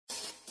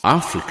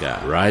Africa,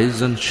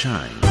 rise and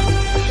shine.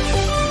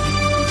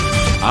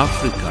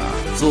 Africa,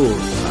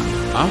 zorka.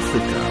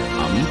 Africa,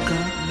 amka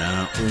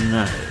na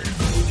ungae.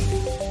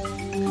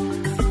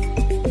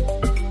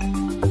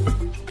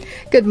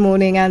 Good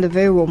morning and a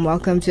very warm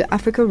welcome to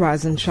Africa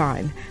Rise and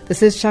Shine.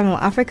 This is Channel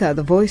Africa,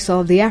 the voice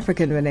of the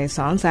African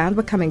Renaissance, and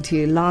we're coming to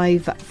you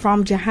live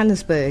from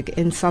Johannesburg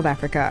in South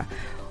Africa.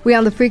 We are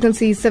on the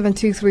frequency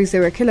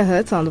 7230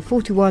 kHz on the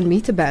 41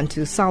 meter band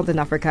to Southern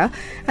Africa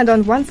and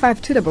on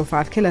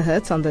 15255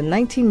 kHz on the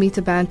 19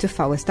 meter band to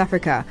Far West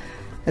Africa,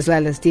 as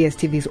well as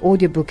DSTV's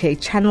audio bouquet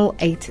channel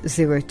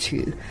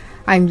 802.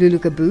 I'm Lulu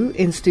Gabu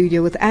in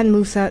studio with Anne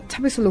Musa,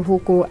 Tabiso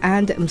Luhoko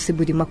and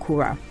Msibudi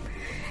Makura.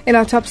 In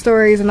our top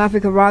stories on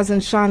Africa Rise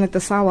and Shine at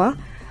the Sawa,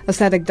 a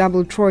SADC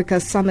Double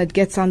Troika Summit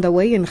gets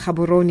underway in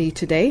Gaborone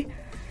today,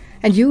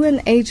 and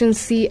UN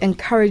agency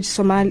encourages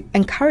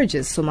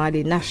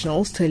Somali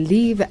nationals to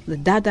leave the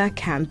Dadaab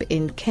camp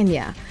in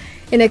Kenya.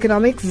 In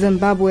economics,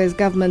 Zimbabwe's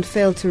government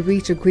failed to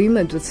reach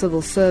agreement with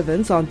civil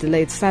servants on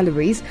delayed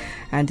salaries.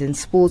 And in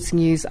sports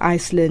news,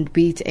 Iceland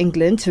beat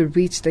England to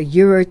reach the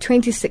Euro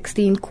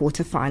 2016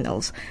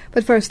 quarterfinals.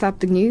 But first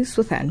up, the news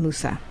with Anne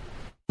Musa.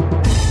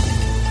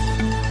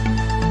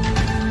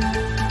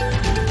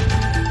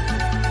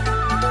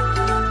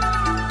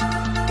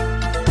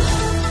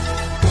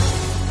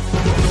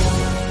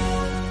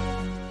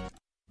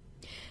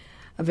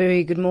 A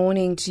very good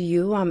morning to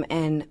you. I'm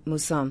Anne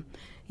Musa.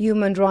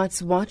 Human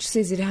Rights Watch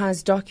says it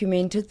has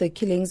documented the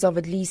killings of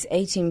at least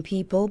 18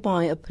 people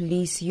by a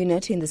police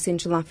unit in the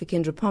Central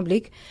African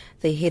Republic.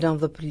 The head of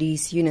the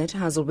police unit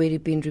has already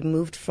been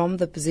removed from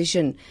the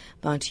position,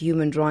 but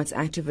human rights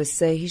activists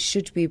say he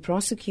should be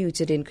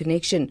prosecuted in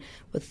connection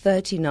with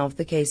 13 of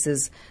the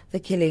cases. The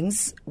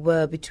killings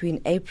were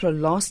between April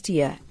last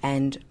year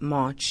and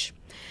March.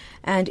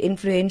 An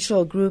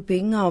influential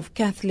grouping of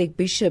Catholic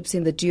bishops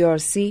in the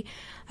DRC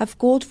have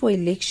called for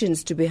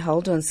elections to be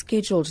held on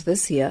schedule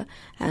this year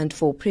and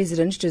for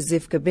President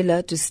Joseph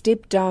Kabila to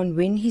step down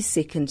when his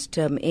second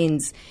term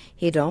ends.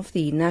 Head of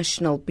the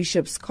National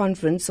Bishops'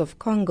 Conference of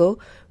Congo,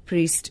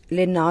 Priest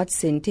Leonard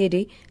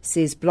Sentede,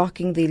 says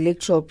blocking the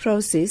electoral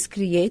process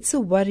creates a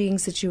worrying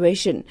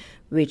situation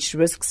which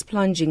risks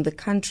plunging the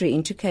country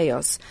into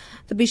chaos.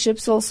 The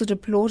bishops also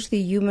deplored the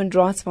human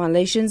rights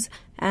violations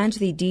and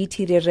the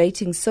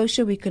deteriorating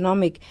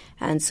socio-economic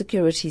and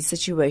security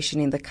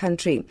situation in the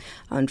country.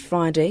 On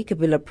Friday,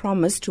 Kabila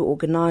promised to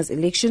organize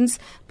elections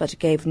but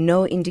gave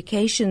no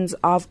indications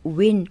of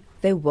when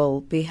they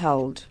will be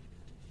held.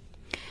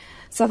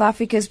 South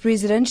Africa's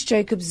President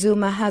Jacob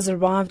Zuma has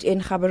arrived in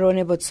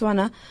Gaborone,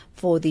 Botswana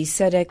for the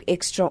SADC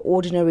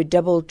Extraordinary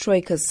Double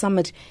Troika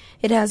Summit.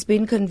 It has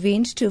been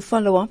convened to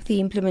follow up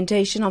the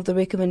implementation of the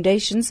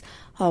recommendations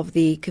of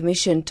the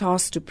Commission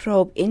tasked to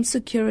probe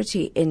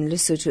insecurity in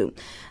Lesotho.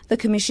 The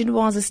Commission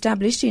was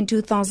established in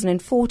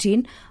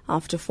 2014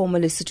 after former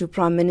Lesotho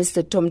Prime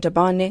Minister Tom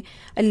Tabane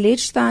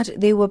alleged that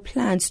there were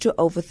plans to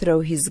overthrow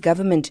his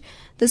government.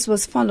 This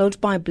was followed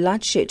by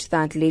bloodshed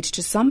that led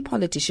to some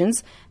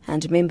politicians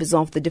and members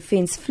of the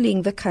defense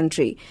fleeing the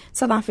country.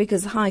 South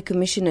Africa's High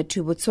Commissioner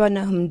to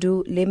Botswana, Mdu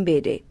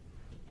Lembede.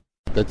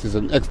 That is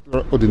an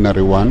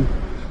extraordinary one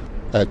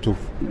to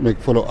make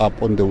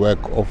follow-up on the work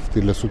of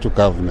the Lesotho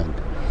government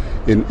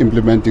in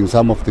implementing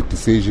some of the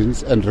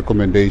decisions and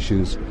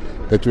recommendations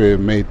that were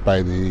made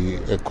by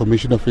the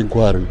Commission of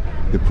Inquiry,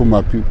 the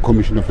Puma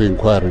Commission of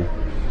Inquiry,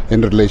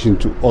 in relation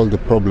to all the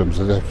problems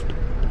that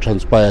have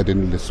transpired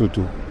in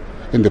Lesotho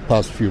in the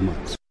past few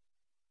months.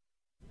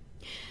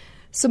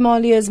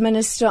 Somalia's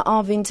Minister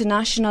of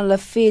International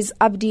Affairs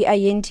Abdi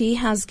Ayenti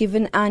has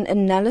given an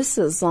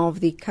analysis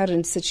of the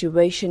current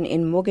situation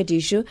in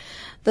Mogadishu.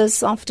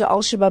 This after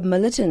Al-Shabaab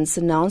militants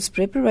announced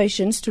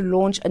preparations to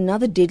launch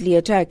another deadly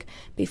attack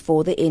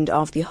before the end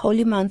of the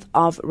holy month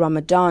of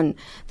Ramadan.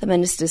 The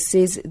minister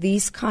says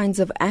these kinds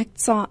of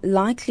acts are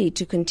likely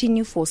to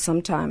continue for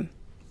some time.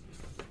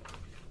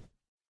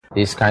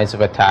 These kinds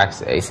of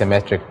attacks,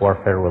 asymmetric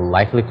warfare, will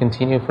likely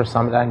continue for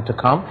some time to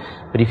come.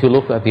 But if you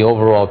look at the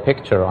overall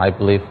picture, I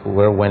believe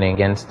we're winning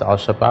against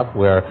Al-Shabaab.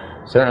 We're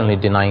certainly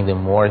denying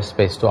them more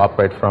space to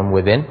operate from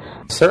within.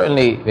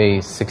 Certainly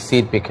they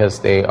succeed because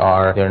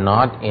they're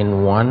not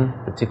in one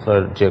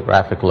particular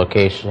geographic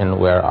location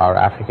where our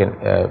African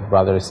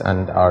brothers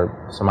and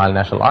our Somali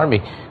National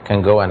Army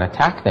can go and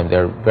attack them.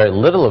 There are very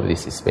little of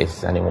these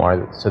spaces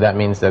anymore. So that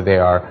means that they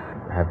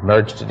have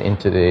merged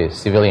into the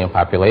civilian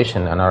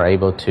population and are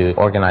able to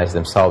organize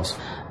themselves.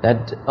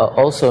 That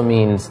also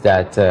means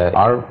that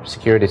our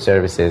security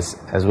services,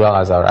 as well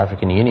as our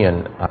African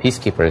Union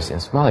peacekeepers in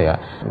Somalia,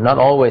 not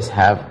always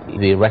have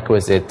the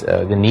requisite,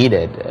 the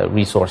needed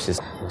resources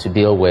to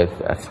deal with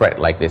a threat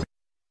like this.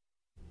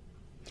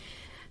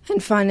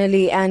 And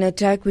finally, an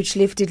attack which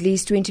left at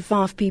least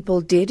 25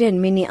 people dead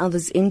and many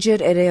others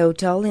injured at a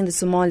hotel in the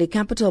Somali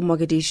capital,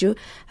 Mogadishu,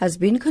 has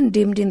been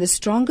condemned in the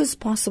strongest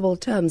possible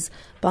terms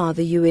by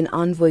the UN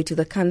envoy to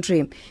the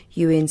country.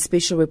 UN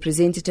Special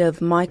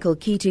Representative Michael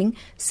Keating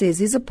says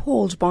he's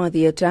appalled by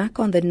the attack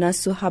on the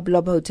Nasu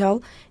Hablob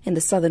Hotel in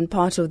the southern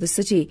part of the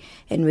city,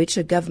 in which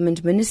a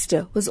government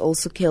minister was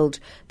also killed.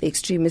 The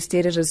extremist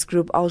terrorist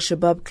group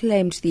Al-Shabaab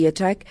claimed the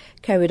attack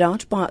carried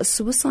out by a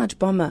suicide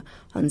bomber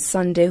on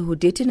Sunday who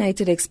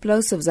detonated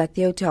explosives at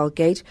the hotel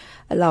gate,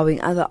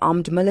 allowing other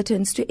armed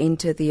militants to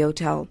enter the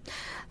hotel.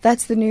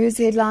 That's the news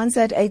headlines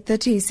at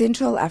 8:30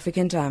 Central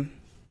African Time.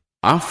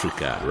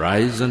 Africa,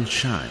 rise and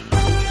shine.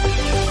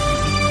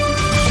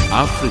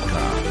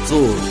 Africa,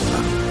 zorka.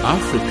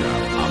 Africa,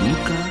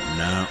 amka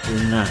na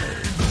ung'are.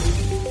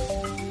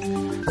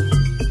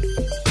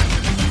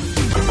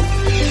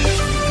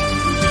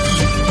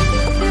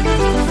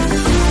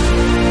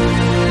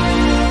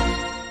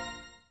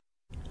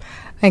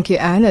 Thank you,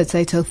 Anne. It's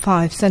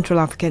 8:05 Central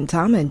African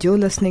Time, and you're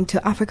listening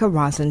to Africa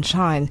Rise and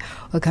Shine.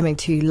 We're coming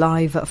to you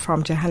live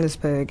from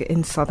Johannesburg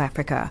in South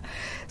Africa.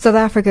 South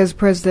Africa's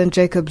President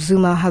Jacob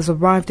Zuma has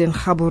arrived in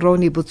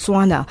Gaborone,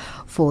 Botswana,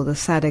 for the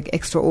SADC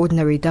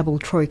Extraordinary Double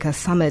Troika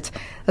Summit.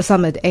 A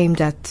summit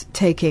aimed at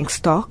taking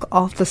stock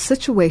of the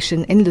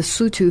situation in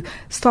Lesotho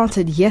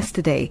started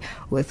yesterday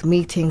with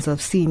meetings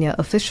of senior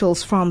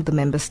officials from the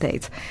member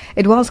states.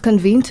 It was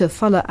convened to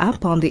follow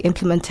up on the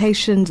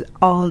implementation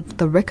of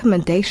the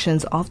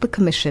recommendations of the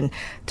Commission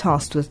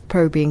tasked with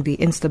probing the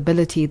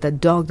instability that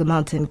dogged the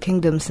Mountain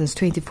Kingdom since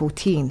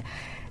 2014.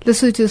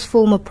 Lesotho's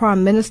former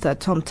Prime Minister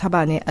Tom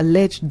Thabane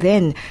alleged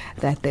then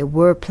that there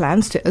were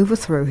plans to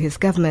overthrow his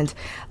government.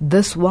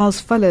 This was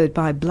followed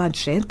by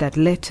bloodshed that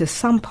led to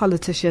some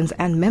politicians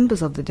and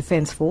members of the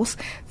Defence Force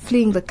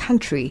fleeing the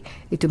country.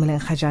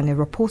 Itumeleng Khajane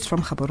reports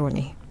from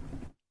Gaborone.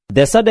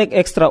 The SADC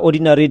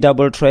Extraordinary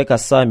Double Troika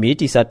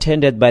Summit is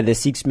attended by the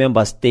 6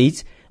 member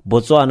states: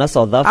 Botswana,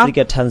 South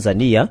Africa,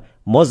 Tanzania,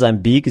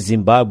 Mozambique,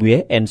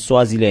 Zimbabwe and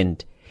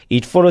Swaziland.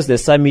 It follows the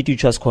summit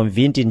which was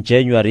convened in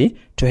January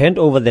to hand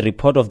over the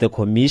report of the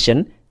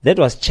Commission that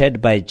was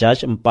chaired by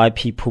Judge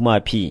Mpapi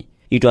Phumapi.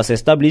 It was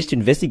established to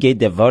investigate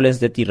the violence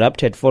that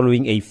erupted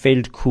following a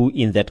failed coup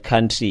in that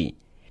country.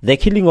 The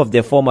killing of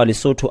the former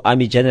Lesotho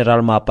Army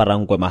General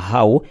Maaparangwe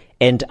Mahao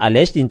and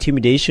alleged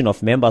intimidation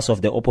of members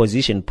of the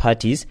opposition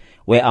parties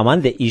were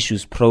among the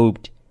issues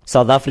probed.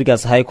 South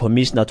Africa's High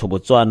Commissioner to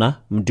Botswana,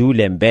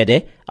 Mdule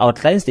Mbede,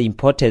 outlines the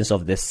importance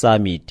of the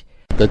summit.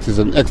 That is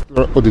an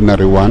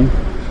extraordinary one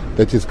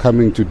that is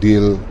coming to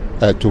deal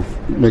to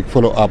make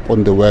follow-up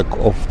on the work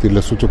of the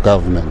Lesotho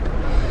government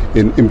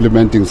in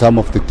implementing some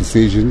of the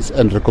decisions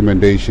and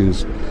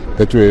recommendations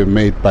that were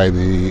made by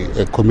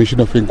the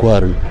Commission of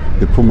Inquiry,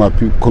 the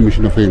Phumapi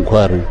Commission of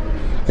Inquiry,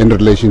 in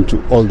relation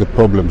to all the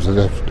problems that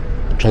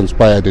have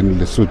transpired in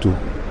Lesotho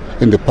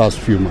in the past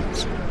few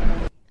months.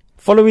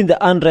 Following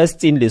the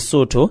unrest in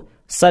Lesotho,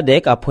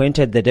 SADC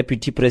appointed the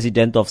Deputy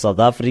President of South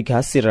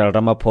Africa, Cyril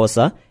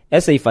Ramaphosa,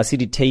 as a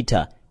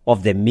facilitator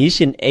of the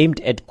mission aimed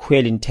at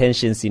quelling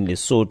tensions in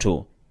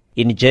Lesotho.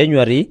 In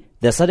January,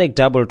 the SADC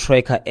Double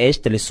Troika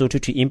urged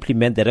Lesotho to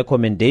implement the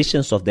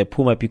recommendations of the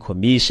Phumapi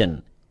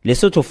Commission.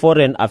 Lesotho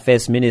Foreign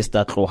Affairs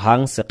Minister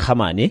Tlohang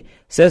Sekhamane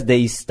says there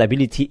is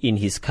stability in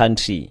his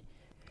country.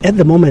 At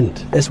the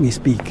moment, as we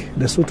speak,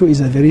 Lesotho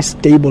is a very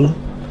stable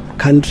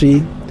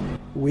country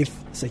with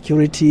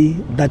security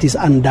that is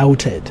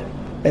undoubted.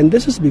 And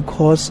this is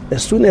because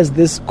as soon as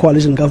this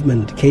coalition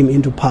government came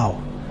into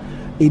power,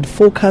 it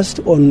focused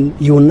on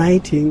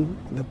uniting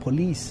the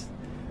police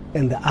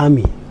and the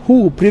army,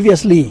 who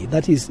previously,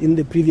 that is in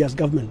the previous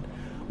government,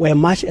 were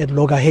much at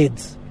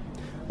loggerheads.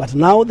 But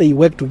now they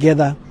work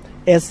together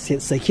as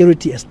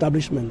security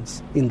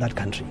establishments in that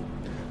country.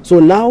 So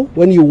now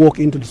when you walk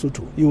into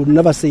Lesotho, you will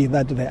never say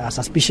that there are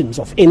suspicions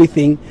of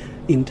anything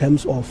in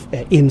terms of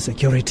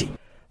insecurity.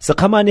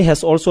 Sekhamane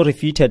has also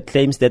refuted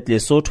claims that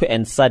Lesotho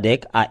and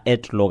SADC are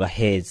at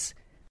loggerheads.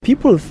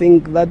 People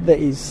think that there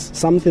is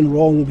something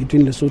wrong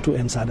between Lesotho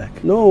and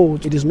SADC. No,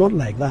 it is not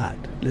like that.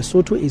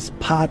 Lesotho is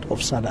part of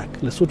SADC.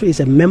 Lesotho is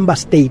a member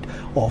state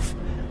of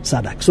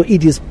SADC. So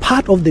it is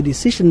part of the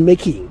decision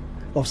making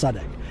of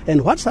SADC.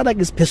 And what SADC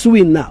is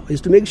pursuing now is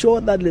to make sure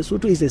that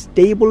Lesotho is a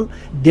stable,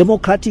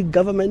 democratic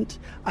government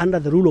under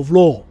the rule of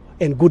law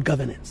and good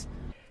governance.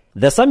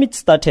 The summit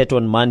started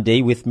on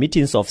Monday with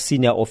meetings of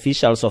senior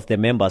officials of the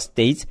member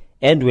states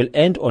and will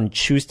end on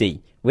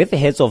Tuesday, with the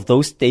heads of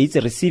those states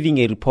receiving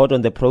a report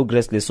on the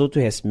progress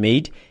Lesotho has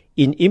made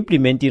in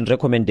implementing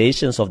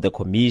recommendations of the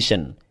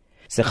Commission.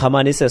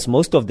 Sekhamane says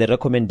most of the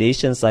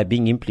recommendations are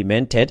being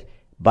implemented,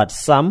 but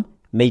some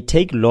may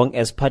take long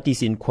as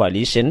parties in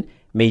coalition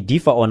may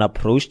differ on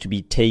approach to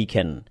be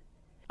taken.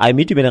 I'm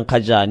Itumeleng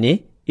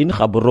Khajane in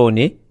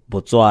Gaborone,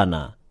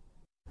 Botswana.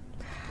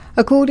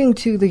 According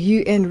to the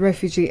UN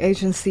Refugee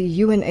Agency,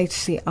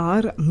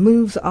 UNHCR,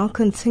 moves are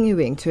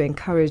continuing to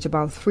encourage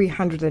about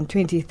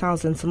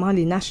 320,000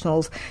 Somali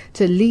nationals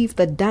to leave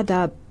the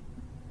Dadaab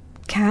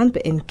camp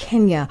in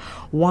Kenya,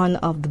 one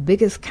of the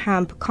biggest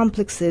camp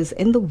complexes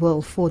in the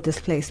world for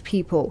displaced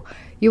people.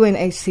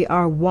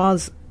 UNHCR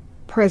was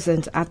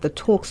present at the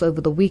talks over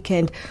the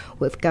weekend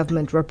with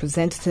government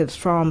representatives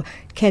from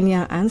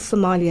Kenya and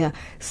Somalia,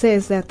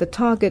 says that the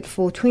target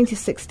for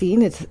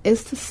 2016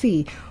 is to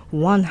see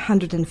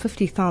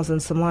 150,000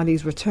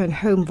 Somalis return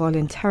home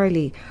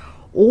voluntarily.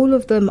 All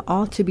of them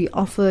are to be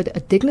offered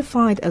a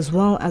dignified as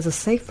well as a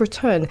safe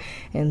return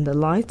in the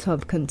light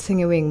of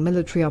continuing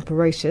military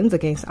operations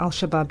against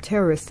Al-Shabaab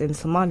terrorists in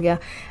Somalia,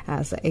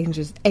 as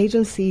the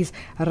agency's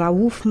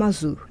Rauf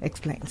Mazu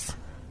explains.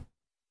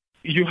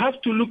 You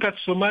have to look at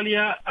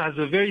Somalia as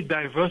a very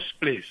diverse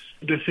place.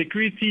 The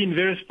security in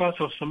various parts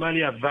of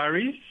Somalia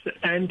varies,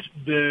 and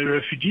the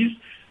refugees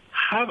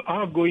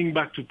are going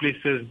back to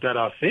places that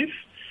are safe.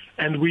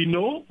 And we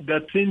know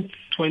that since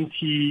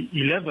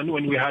 2011,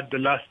 when we had the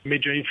last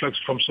major influx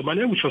from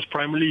Somalia, which was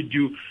primarily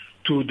due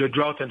to the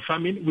drought and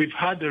famine, we've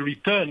had a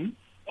return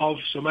of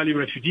Somali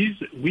refugees,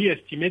 we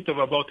estimate, of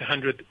about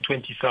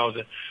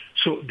 120,000.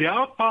 So there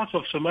are parts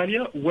of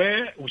Somalia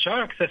which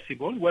are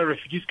accessible, where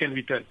refugees can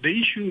return.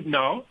 The issue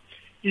now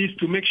is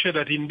to make sure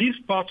that in these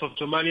parts of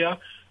Somalia,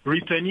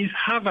 returnees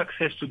have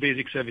access to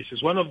basic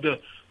services. One of the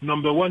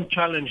number one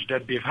challenge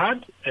that they've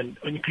had, and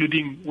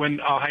including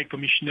when our High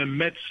Commissioner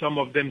met some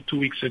of them 2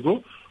 weeks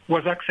ago,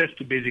 was access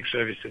to basic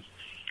services.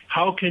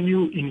 How can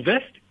you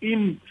invest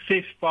in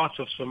safe parts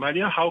of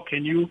Somalia? How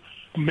can you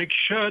make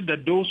sure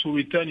that those who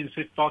return in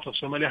safe parts of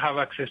Somalia have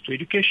access to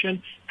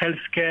education,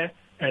 healthcare,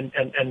 and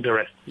the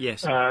rest?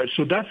 Yes.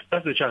 So that's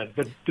the challenge.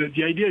 But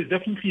the idea is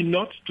definitely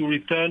not to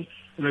return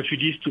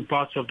refugees to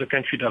parts of the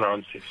country that are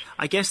unsafe.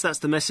 I guess that's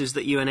the message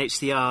that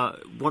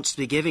UNHCR wants to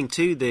be giving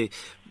to the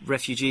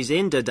refugees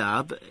in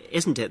Dadaab,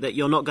 isn't it? That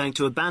you're not going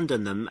to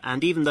abandon them,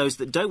 and even those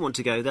that don't want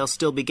to go, they'll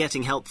still be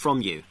getting help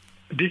from you.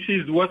 This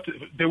is what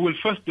they will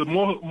first.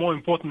 More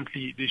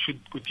importantly, they should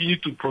continue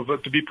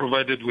to be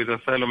provided with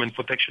asylum and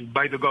protection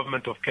by the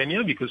government of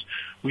Kenya, because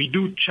we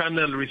do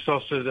channel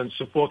resources and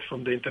support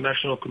from the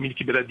international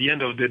community. But at the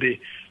end of the day,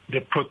 the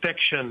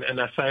protection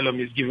and asylum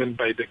is given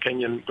by the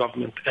Kenyan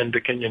government and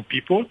the Kenyan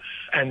people.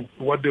 And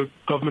what the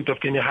government of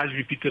Kenya has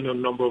repeated on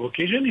a number of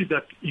occasions is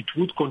that it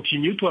would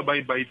continue to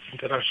abide by its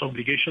international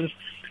obligations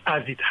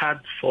as it had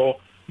for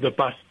the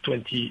past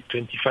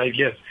 25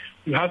 years.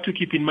 You have to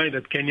keep in mind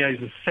that Kenya is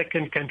the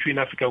second country in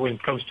Africa when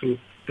it comes to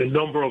the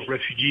number of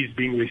refugees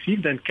being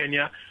received, and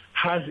Kenya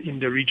has in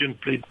the region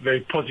played a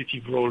very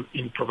positive role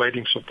in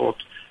providing support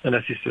and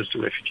assistance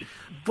to refugees.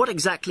 What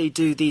exactly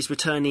do these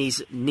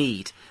returnees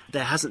need?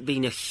 There hasn't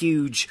been a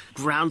huge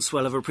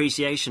groundswell of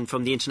appreciation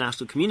from the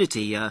international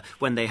community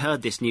when they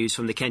heard this news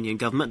from the Kenyan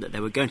government that they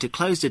were going to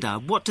close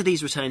Dadaab. What do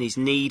these returnees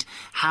need?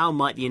 How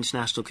might the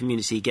international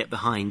community get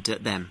behind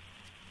them?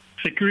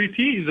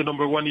 Security is the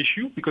number one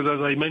issue, because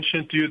as I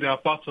mentioned to you, there are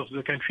parts of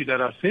the country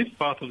that are safe,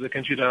 parts of the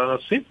country that are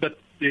not safe, but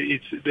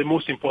it's the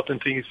most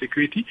important thing is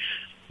security.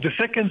 The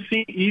second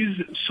thing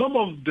is some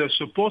of the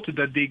support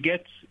that they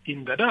get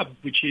in Dadaab,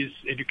 which is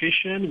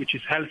education, which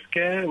is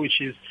healthcare,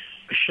 which is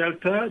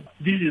shelter.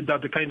 This is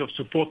the kind of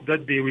support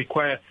that they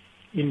require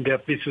in their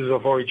places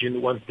of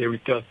origin once they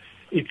return.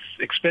 It's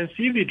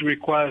expensive. It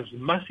requires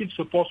massive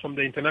support from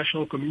the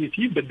international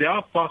community, but there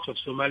are parts of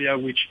Somalia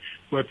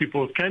where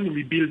people can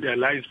rebuild their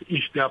lives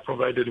if they are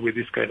provided with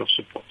this kind of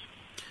support.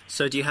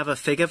 So do you have a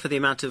figure for the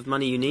amount of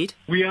money you need?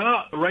 We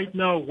are right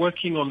now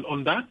working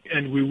on that,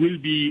 and we will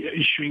be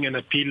issuing an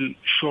appeal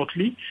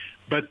shortly.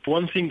 But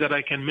one thing that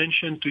I can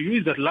mention to you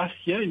is that last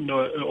year in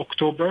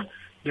October,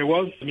 there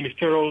was a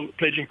ministerial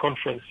pledging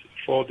conference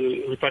for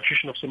the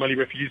repatriation of Somali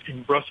refugees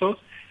in Brussels.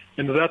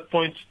 And at that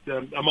point,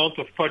 the amount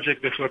of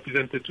project that were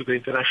presented to the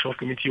international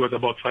community was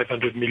about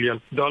 $500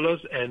 million,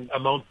 and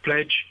amount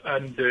pledged,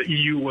 and the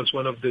EU was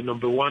one of the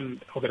number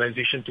one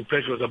organizations to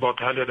pledge, was about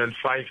 $105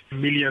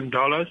 million.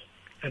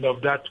 And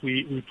of that,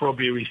 we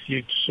probably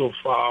received so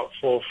far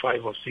 $4,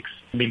 $5, or $6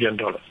 million.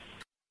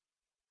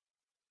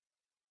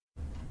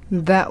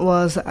 That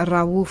was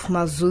Rauf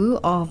Mazu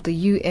of the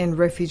UN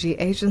Refugee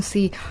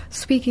Agency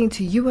speaking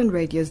to UN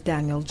Radio's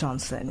Daniel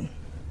Johnson.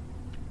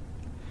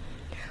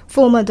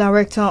 Former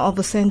director of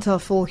the Centre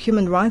for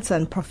Human Rights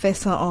and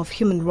Professor of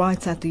Human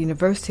Rights at the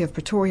University of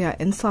Pretoria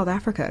in South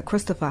Africa,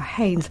 Christopher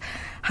Haynes,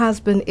 has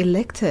been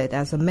elected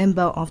as a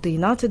member of the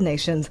United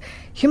Nations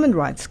Human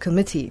Rights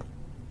Committee.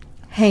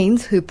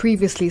 Haynes, who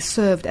previously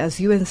served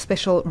as UN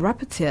Special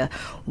Rapporteur,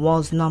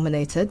 was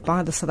nominated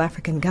by the South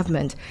African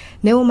government.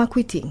 Neo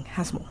Makwiting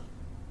has more.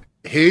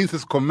 Haynes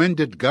has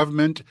commended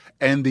government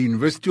and the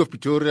University of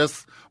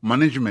Pretoria's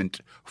management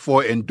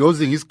for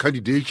endorsing his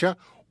candidature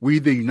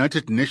with the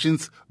United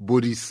Nations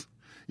bodies.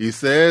 He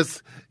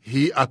says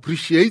he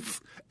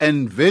appreciates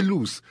and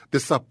values the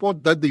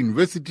support that the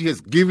university has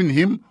given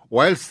him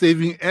while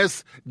serving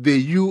as the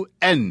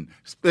UN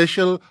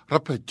Special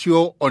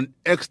Rapporteur on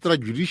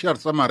extrajudicial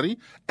summary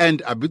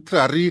and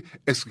arbitrary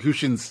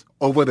executions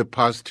over the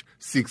past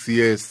 6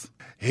 years.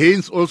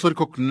 Haynes also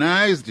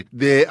recognized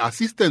the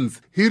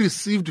assistance he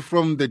received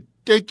from the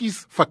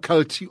Turkish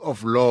Faculty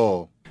of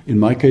Law. In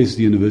my case,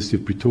 the University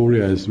of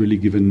Pretoria has really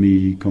given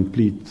me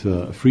complete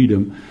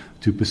freedom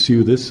to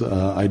pursue this.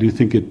 I do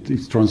think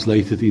it's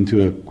translated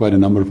into quite a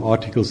number of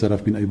articles that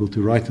I've been able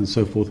to write and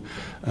so forth,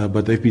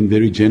 but they've been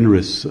very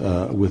generous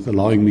with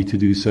allowing me to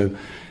do so.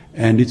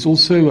 And it's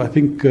also, I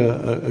think,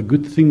 a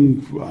good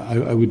thing,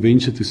 I would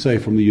venture to say,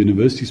 from the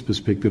university's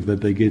perspective,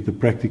 that they get the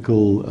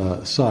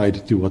practical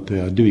side to what they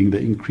are doing.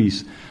 They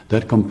increase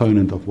that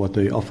component of what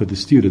they offer the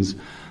students.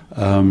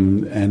 I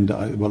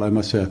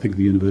must say, I think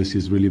the university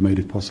has really made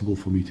it possible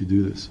for me to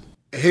do this.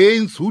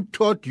 Haynes, who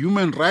taught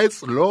human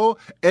rights law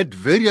at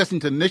various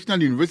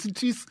international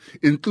universities,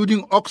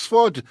 including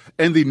Oxford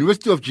and the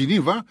University of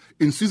Geneva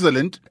in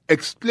Switzerland,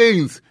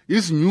 explains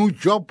his new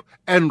job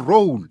and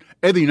role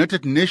at the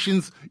United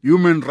Nations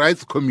Human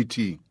Rights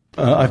Committee.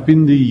 I've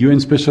been the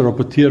UN Special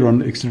Rapporteur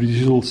on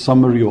extrajudicial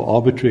summary or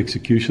arbitrary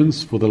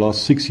executions for the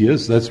last 6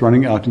 years. That's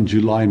running out in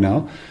July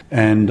now.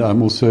 And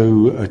I'm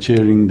also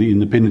chairing the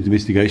independent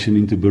investigation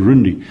into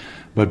Burundi.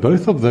 But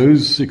both of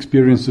those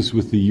experiences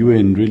with the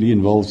UN really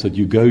involves that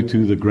you go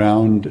to the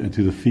ground and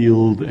to the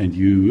field and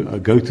you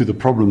go to the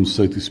problems,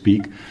 so to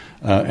speak,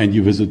 and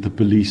you visit the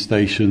police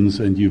stations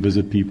and you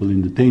visit people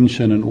in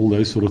detention and all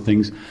those sort of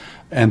things.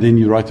 And then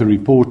you write a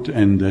report,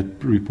 and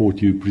that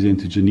report you present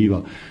to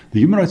Geneva.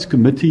 The Human Rights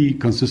Committee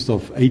consists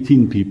of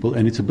 18 people,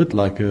 and it's a bit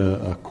like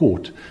a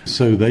court.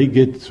 So they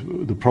get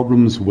the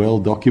problems well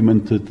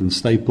documented and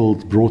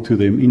stapled, brought to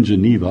them in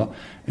Geneva,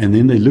 and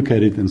then they look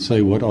at it and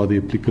say what are the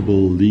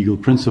applicable legal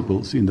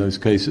principles in those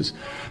cases.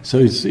 So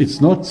it's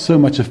not so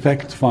much a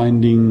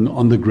fact-finding,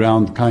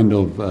 on-the-ground kind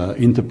of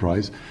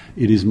enterprise.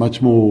 It is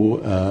much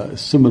more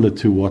similar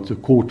to what a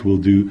court will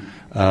do.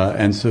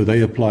 And so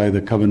they apply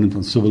the Covenant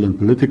on Civil and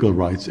Political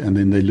Rights, and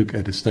then they look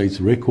at a state's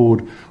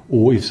record,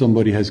 or if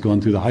somebody has gone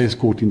to the highest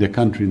court in their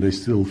country and they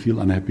still feel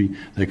unhappy,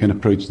 they can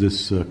approach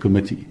this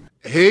committee.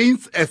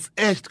 Haynes has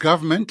urged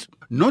government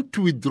not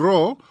to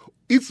withdraw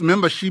its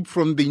membership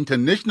from the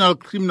International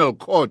Criminal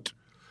Court.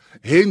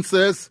 Haynes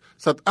says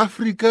South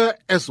Africa,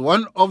 as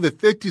one of the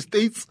 30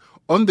 states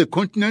on the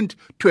continent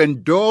to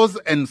endorse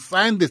and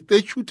sign the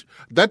statute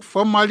that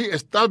formally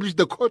established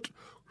the court,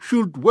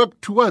 should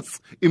work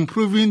towards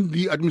improving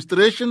the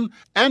administration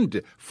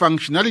and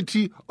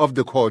functionality of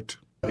the court.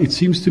 It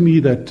seems to me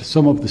that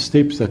some of the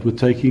steps that we're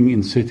taking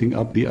in setting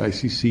up the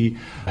ICC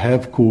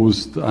have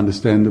caused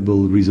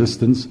understandable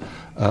resistance.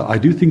 I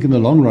do think in the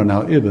long run,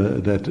 however,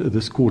 that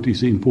this court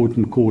is an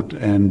important court,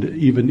 and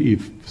even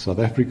if South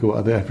Africa or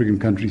other African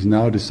countries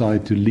now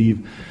decide to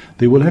leave,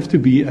 there will have to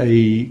be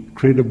a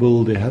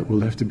credible,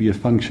 will have to be a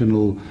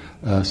functional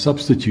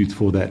substitute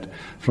for that.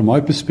 From my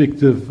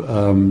perspective,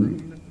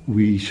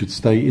 we should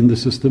stay in the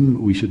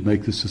system. We should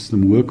make the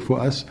system work for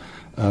us.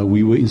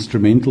 We were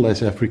instrumental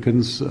as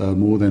Africans.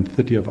 More than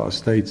 30 of our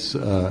states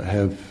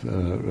have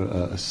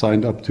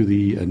signed up to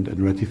and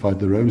ratified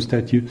the Rome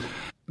Statute.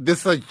 The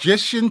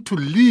suggestion to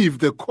leave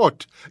the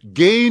court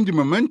gained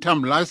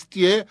momentum last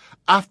year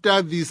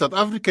after the South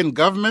African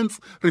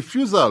government's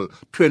refusal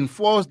to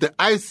enforce the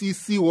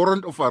ICC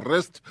warrant of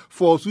arrest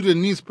for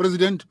Sudanese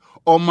President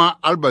Omar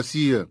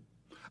al-Bashir.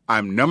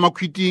 I'm Nama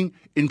Kwiting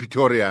in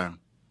Pretoria.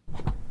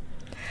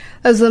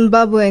 A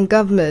Zimbabwean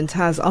government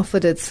has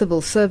offered its civil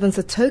servants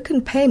a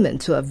token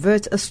payment to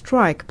avert a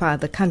strike by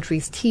the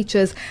country's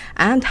teachers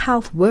and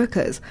health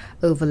workers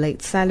over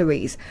late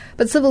salaries.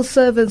 But civil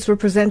servants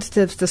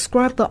representatives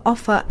describe the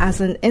offer as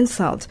an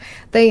insult.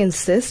 They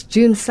insist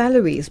June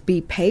salaries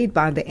be paid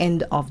by the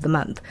end of the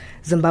month.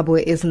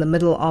 Zimbabwe is in the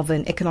middle of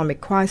an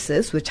economic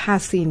crisis which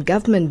has seen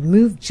government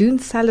move June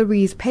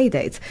salaries pay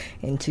dates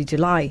into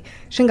July.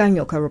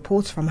 Shinganyoka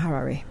reports from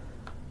Harare.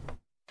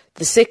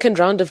 The second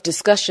round of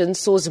discussions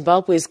saw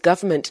Zimbabwe's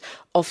government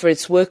offer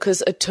its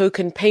workers a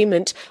token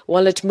payment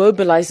while it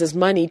mobilizes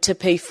money to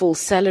pay full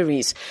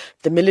salaries.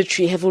 The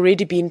military have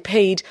already been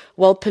paid,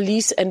 while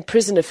police and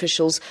prison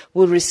officials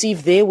will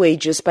receive their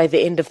wages by the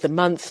end of the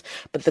month.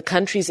 But the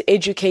country's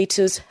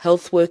educators,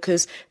 health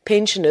workers,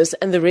 pensioners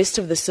and the rest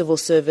of the civil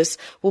service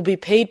will be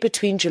paid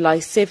between July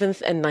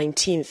 7th and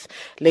 19th.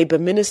 Labour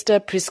Minister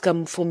Priska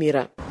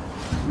Mfumira.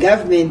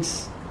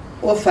 Government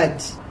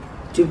offered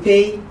to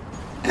pay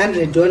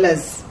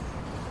 $100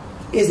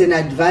 is an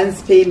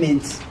advance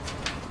payment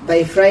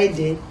by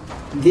Friday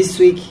this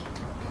week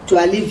to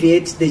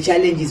alleviate the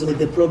challenges or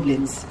the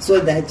problems so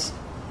that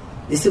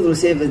the civil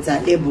servants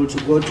are able to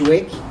go to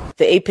work.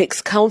 The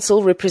Apex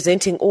Council,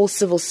 representing all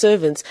civil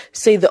servants,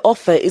 say the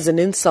offer is an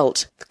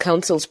insult. The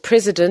council's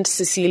president,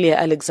 Cecilia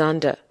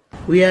Alexander.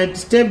 We are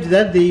disturbed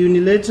that the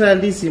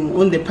unilateralism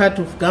on the part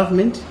of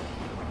government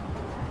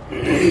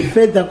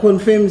further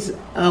confirms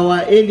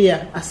our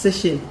earlier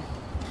assertion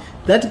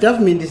that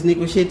government is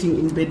negotiating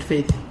in bad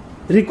faith,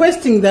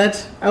 requesting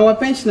that our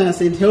pensioners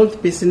and health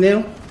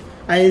personnel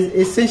are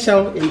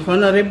essential and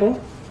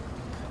vulnerable,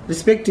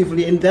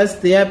 respectively, and thus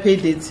their pay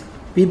dates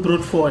be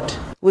brought forward.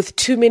 With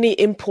too many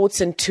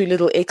imports and too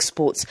little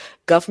exports,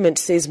 government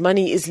says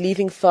money is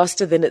leaving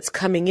faster than it's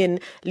coming in,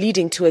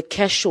 leading to a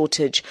cash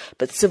shortage.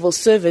 But civil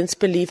servants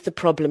believe the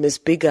problem is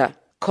bigger.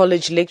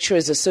 College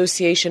Lecturers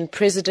Association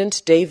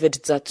President David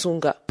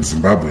Zatsunga.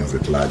 Zimbabweans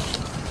at large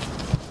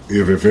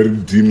have a very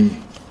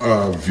dim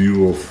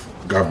view of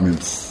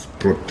government's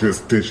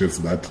protestations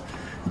that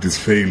it is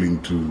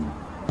failing to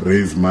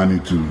raise money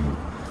to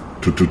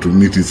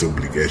meet its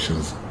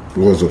obligations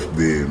because of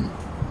the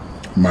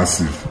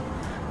massive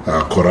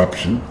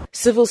corruption.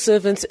 Civil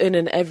servants earn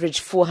an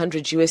average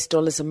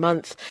 $400 a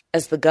month.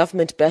 As the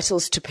government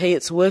battles to pay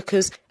its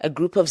workers, a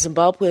group of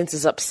Zimbabweans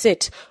is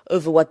upset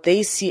over what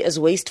they see as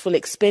wasteful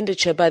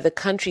expenditure by the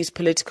country's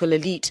political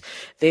elite.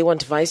 They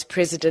want Vice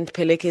President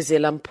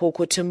Phelekezela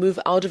Mpoko to move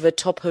out of a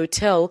top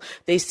hotel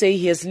they say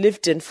he has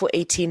lived in for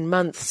 18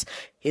 months.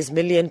 His $1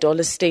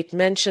 million state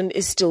mansion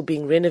is still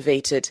being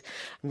renovated.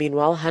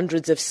 Meanwhile,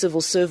 hundreds of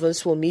civil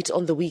servants will meet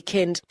on the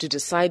weekend to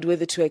decide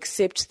whether to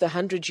accept the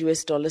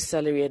 $100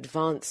 salary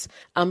advance.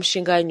 I'm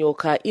Shingai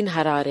Nyoka in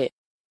Harare.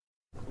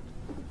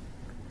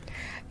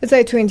 It's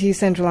 8:20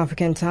 Central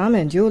African Time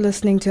and you're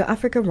listening to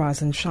Africa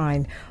Rise and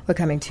Shine. We're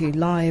coming to you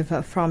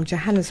live from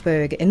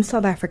Johannesburg in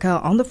South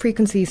Africa on the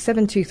frequency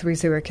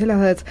 7230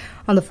 kHz,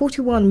 on the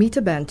 41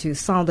 meter band to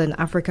Southern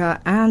Africa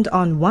and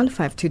on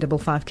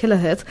 15255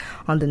 kHz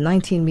on the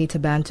 19 meter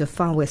band to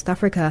Far West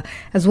Africa,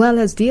 as well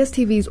as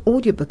DSTV's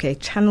audio bouquet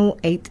channel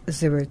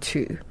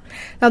 802.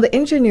 Now, the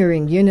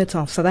engineering unit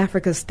of South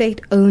Africa's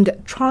state-owned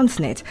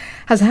Transnet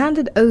has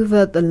handed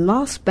over the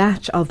last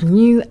batch of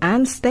new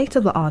and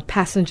state-of-the-art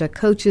passenger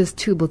coaches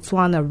to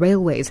Botswana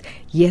Railways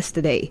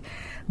yesterday.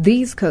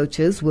 These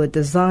coaches were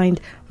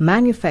designed,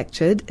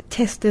 manufactured,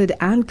 tested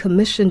and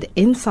commissioned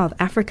in South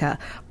Africa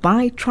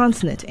by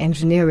Transnet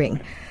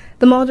Engineering.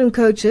 The modern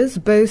coaches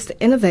boast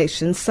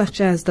innovations such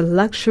as the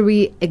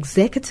luxury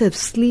executive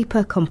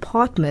sleeper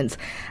compartments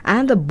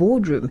and a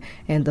boardroom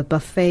in the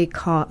buffet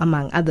car,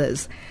 among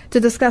others. To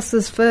discuss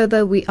this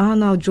further, we are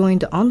now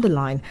joined on the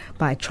line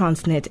by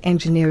Transnet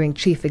Engineering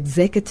Chief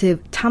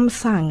Executive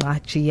Thamsanqa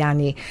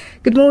Jiyane.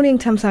 Good morning,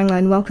 Thamsanqa,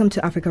 and welcome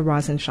to Africa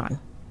Rise and Shine.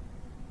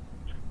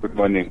 Good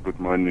morning.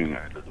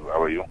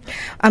 How are you?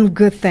 I'm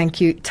good, thank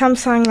you.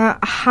 Thamsanqa,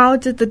 how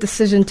did the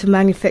decision to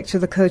manufacture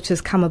the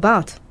coaches come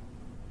about?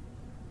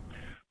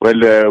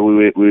 Well,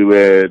 we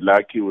were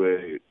lucky.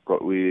 We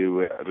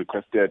were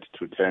requested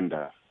to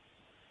tender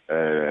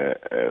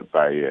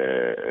by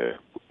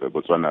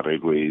Botswana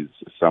Railways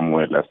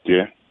somewhere last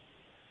year,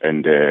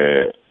 and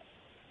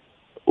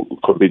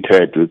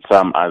competed with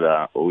some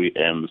other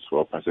OEMs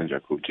for passenger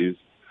coaches,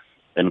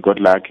 and got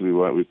lucky.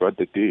 We got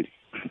the deal.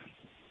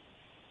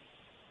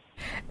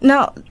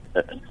 Now,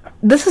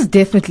 this is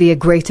definitely a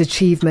great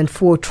achievement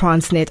for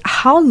Transnet.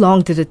 How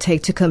long did it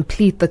take to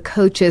complete the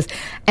coaches,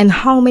 and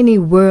how many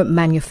were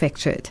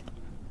manufactured?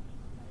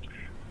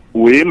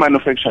 We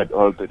manufactured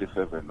all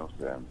 37 of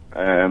them.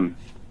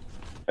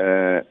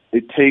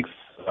 It takes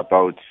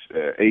about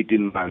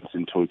 18 months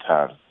in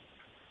total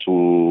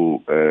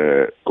to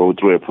go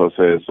through a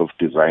process of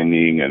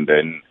designing and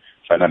then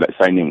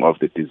signing off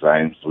the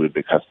designs with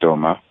the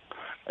customer,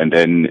 and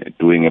then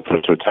doing a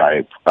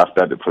prototype.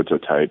 After the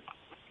prototype,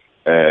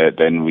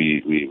 then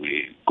we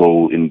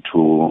go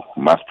into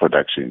mass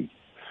production.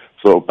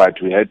 So,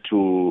 but we had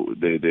to,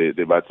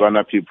 the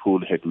Botswana people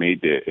had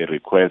made a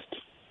request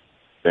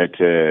that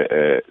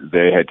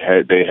they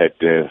had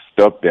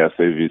stopped their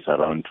service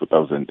around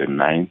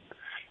 2009,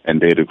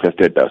 and they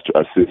requested us to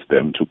assist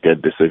them to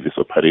get the service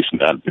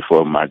operational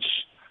before March,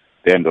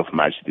 the end of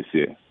March this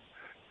year.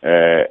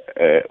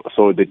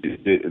 So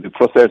the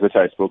process that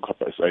I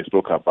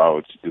spoke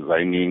about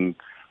designing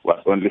was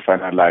only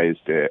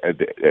finalized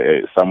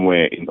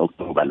somewhere in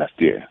October last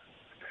year,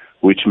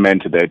 which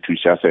meant that we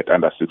just had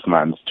under 6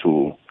 months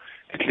to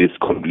at least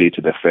complete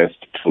the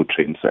first 2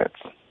 train sets.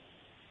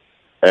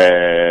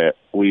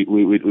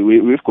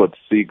 We've got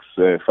 6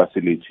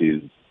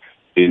 facilities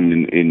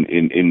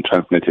in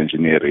Transnet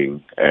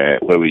Engineering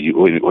where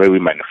we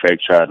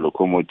manufacture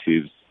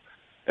locomotives,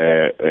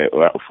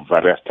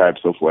 various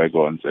types of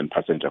wagons and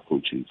passenger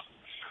coaches.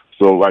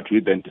 So what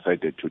we then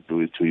decided to do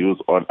is to use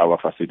all our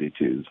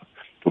facilities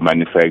to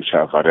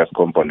manufacture various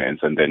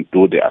components and then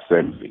do the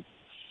assembly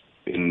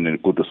in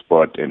Kudu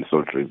Sport and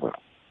Salt River,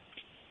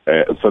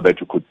 so that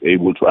we could be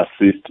able to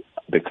assist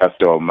the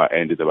customer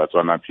and the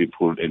Botswana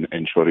people in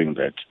ensuring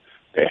that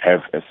they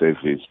have a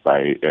service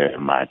by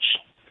March.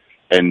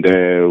 And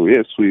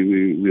yes,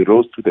 we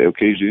rose to the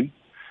occasion.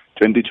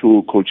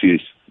 22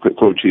 coaches,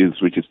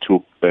 which is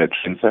 2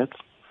 train sets,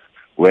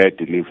 were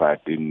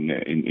delivered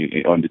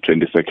on the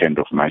 22nd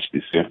of March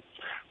this year.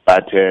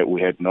 But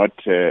we had not,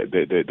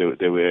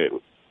 there were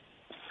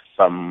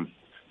some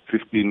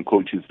 15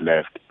 coaches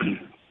left,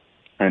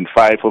 and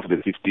 5 of the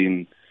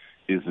 15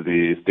 is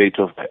the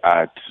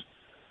state-of-the-art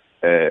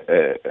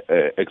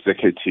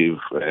executive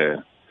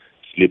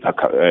sleeper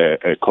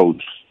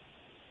coach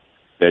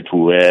that we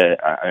were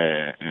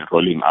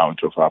rolling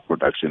out of our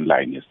production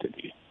line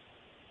yesterday.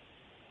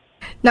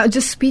 Now,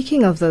 just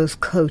speaking of those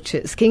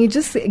coaches, can you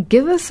just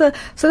give us a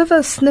sort of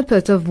a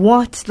snippet of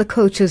what the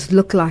coaches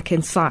look like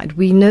inside?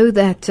 We know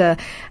that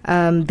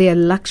they're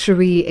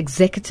luxury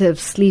executive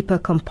sleeper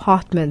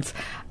compartments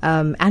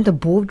and a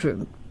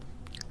boardroom.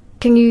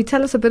 Can you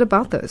tell us a bit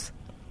about those?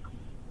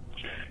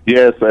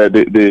 Yes,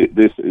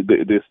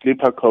 the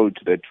sleeper coach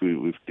that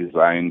we've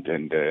designed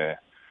and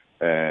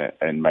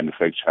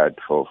manufactured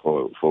for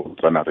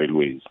Botswana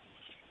Railways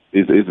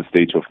is a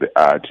state of the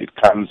art. It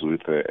comes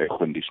with air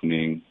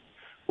conditioning,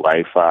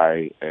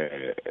 Wi-Fi,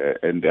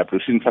 and the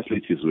operation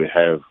facilities we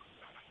have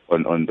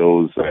on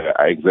those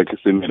are exactly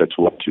similar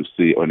to what you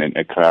see on an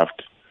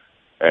aircraft,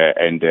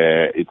 and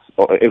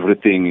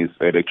everything is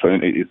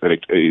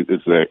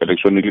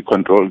electronically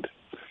controlled.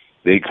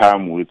 They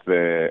come with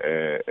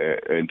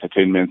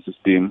entertainment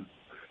system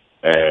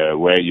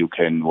where you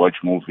can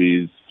watch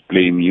movies,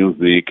 play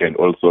music, and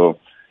also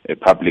a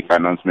public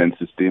announcement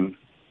system.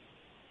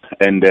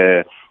 And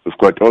we've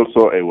got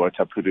also a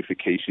water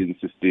purification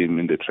system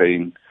in the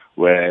train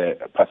where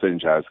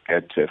passengers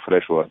get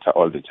fresh water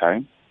all the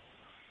time.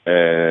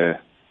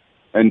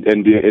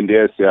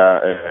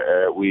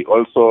 We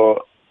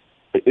also,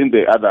 in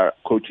the other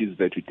coaches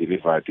that we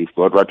delivered, we've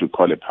got what we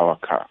call a power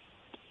car,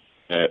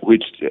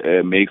 which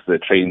makes the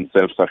train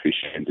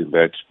self-sufficient in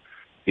that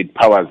it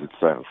powers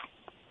itself.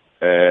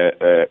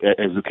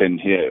 As you can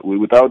hear,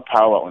 without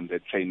power on the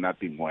train,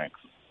 nothing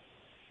works.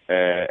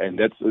 And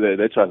that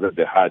was at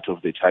the heart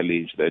of the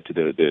challenge that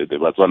the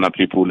Botswana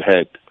people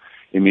had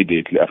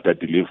immediately after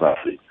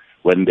delivery,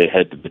 when they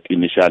had the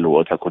initial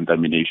water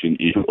contamination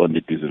issue on the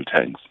diesel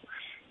tanks.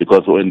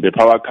 Because when the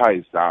power car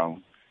is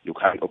down, you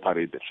can't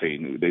operate the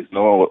train. There's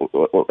no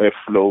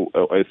airflow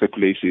or air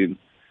circulation.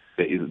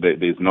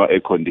 There's no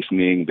air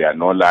conditioning. There are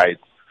no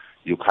lights.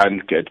 You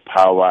can't get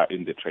power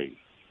in the train.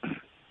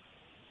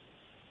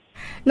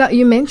 Now,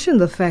 you mentioned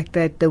the fact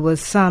that there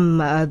was some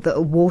the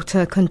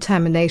water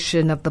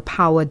contamination of the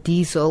power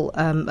diesel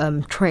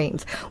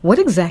trains. What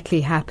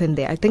exactly happened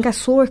there? I think I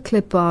saw a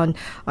clip on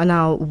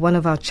one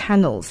of our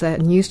channels,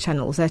 news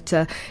channels, that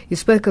you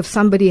spoke of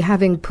somebody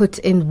having put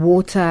in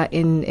water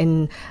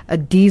in a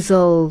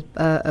diesel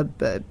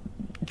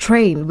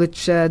train,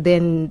 which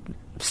then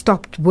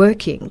stopped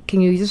working. Can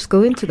you just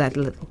go into that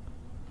a little?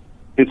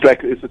 It's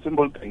a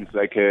simple thing. It's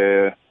like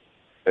a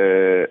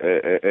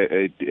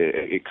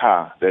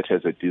car that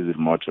has a diesel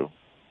motor.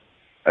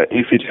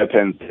 If it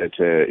happens that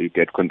you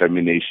get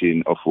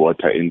contamination of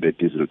water in the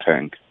diesel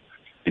tank,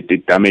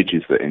 it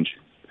damages the engine.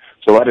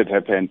 So what had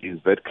happened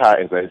is that car,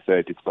 as I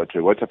said, it's got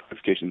a water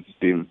purification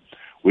system.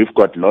 We've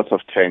got lots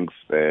of tanks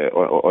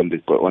on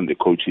the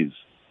coaches,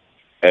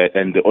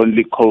 and the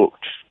only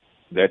coach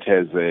that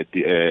has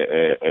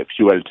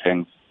fuel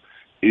tanks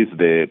is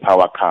the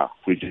power car,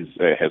 which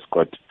has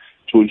got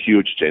two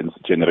huge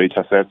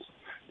generator sets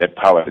that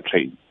power the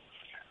train.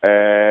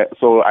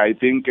 So I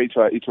think it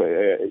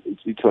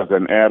was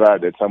an error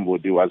that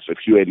somebody was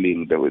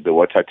refueling the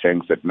water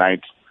tanks at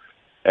night,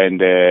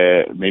 and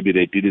maybe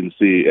they didn't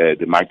see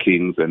the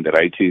markings and the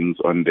writings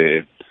on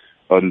the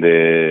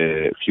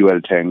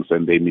fuel tanks,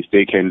 and they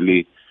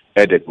mistakenly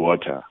added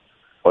water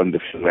on the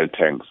fuel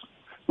tanks,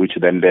 which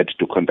then led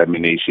to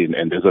contamination.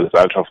 And as a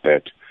result of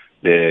that,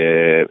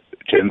 the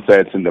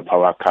gensets in the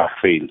power car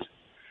failed.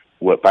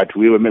 But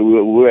we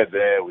were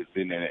there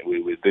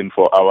within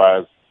 4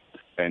 hours,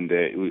 and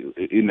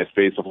in a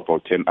space of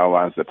about 10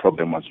 hours, the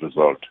problem was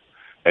resolved,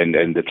 and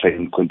the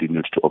train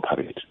continued to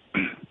operate.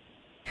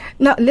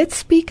 Now, let's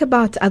speak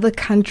about other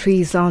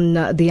countries on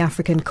the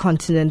African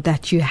continent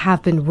that you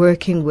have been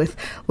working with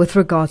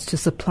regards to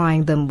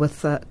supplying them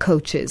with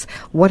coaches.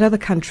 What other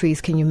countries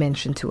can you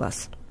mention to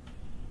us?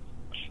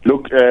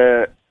 Look,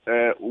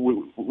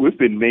 we've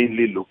been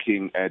mainly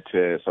looking at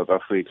South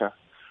Africa.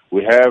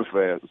 We have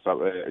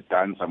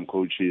done some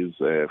coaches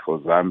for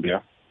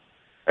Zambia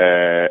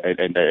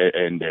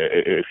and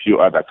a few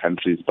other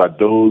countries, but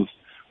those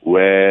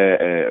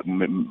were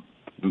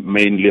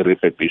mainly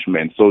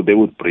refurbishment. So they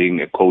would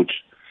bring a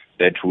coach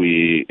that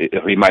we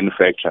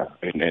remanufacture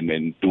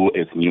and do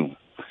as new.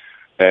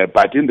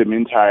 But in the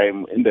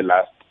meantime, in the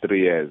last 3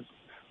 years,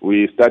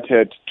 we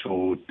started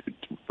to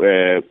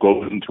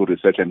go into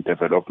research and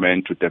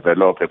development to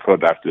develop a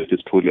product that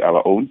is truly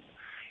our own.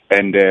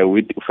 And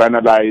we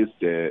finalized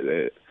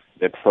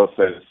the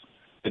process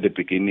at the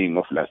beginning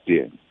of last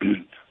year.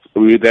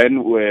 We're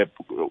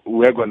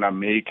going to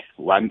make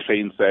one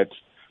train set,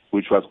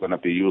 which was going to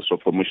be used for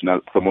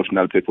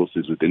promotional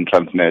purposes within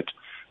Transnet,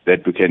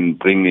 that we can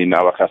bring in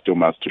our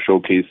customers to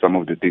showcase some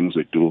of the things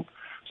we do.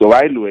 So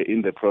while we're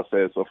in the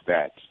process of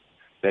that,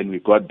 then we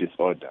got this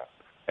order.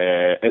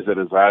 As a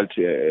result,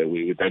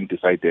 we then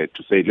decided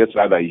to say, let's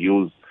rather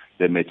use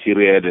the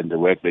material and the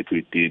work that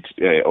we did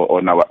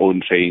on our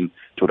own train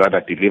to rather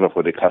deliver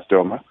for the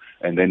customer,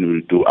 and then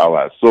we'll do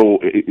ours. So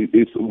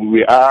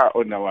we are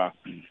on our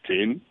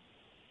train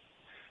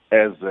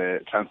as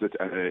transit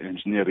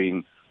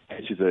engineering,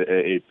 which is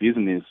a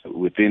business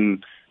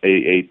within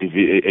a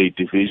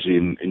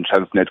division in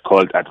Transnet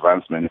called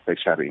Advanced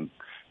Manufacturing.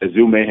 As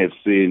you may have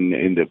seen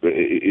in the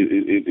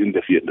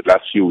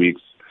last few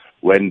weeks,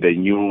 when the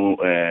new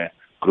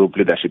group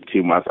leadership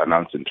team was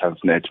announced in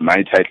Transnet,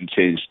 my title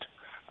changed.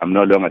 I'm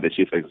no longer the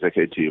chief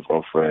executive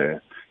of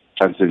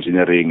Transit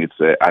Engineering. It's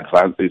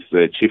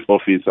the chief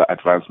officer,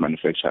 Advanced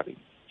Manufacturing.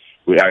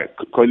 We are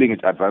calling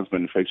it Advanced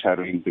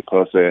Manufacturing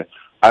because we're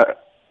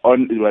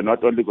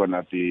not only going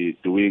to be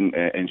doing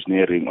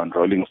engineering on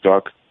rolling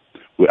stock.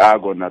 We are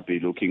going to be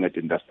looking at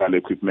industrial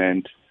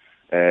equipment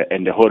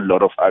and a whole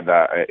lot of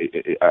other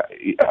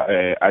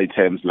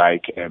items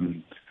like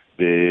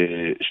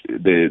the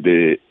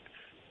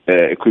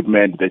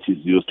equipment that is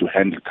used to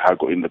handle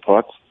cargo in the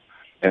ports.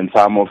 and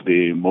some of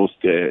the most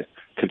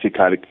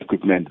critical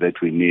equipment that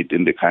we need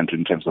in the country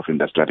in terms of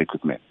industrial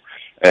equipment.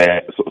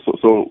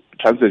 So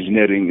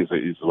trans-engineering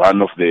is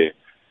one of the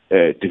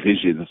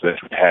divisions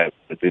that we have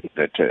within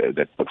that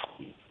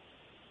portfolio.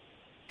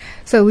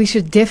 So we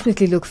should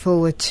definitely look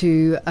forward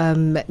to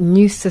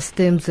new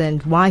systems and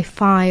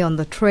Wi-Fi on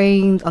the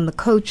trains, on the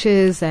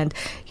coaches, and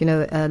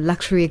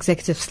luxury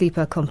executive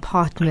sleeper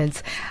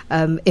compartments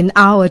on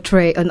our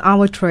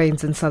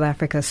trains in South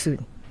Africa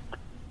soon.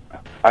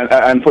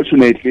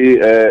 Unfortunately,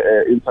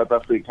 in South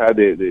Africa,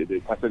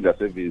 the passenger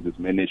service is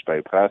managed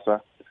by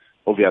PRASA.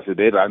 Obviously,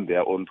 they run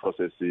their own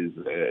processes,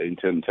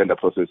 tender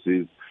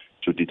processes,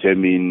 to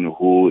determine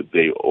who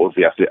they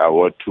obviously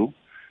award to.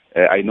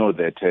 I know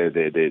that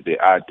they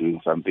are doing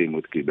something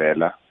with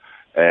Gibela.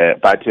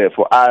 But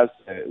for us,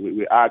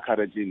 we are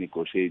currently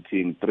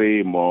negotiating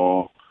 3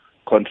 more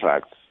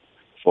contracts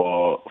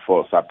for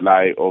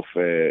supply of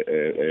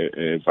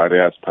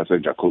various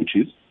passenger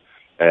coaches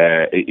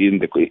in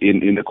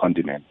the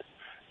continent.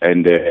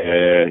 And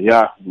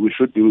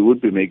we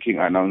would be making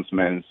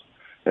announcements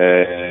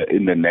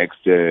in the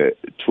next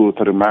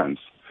 2-3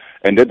 months.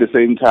 And at the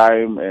same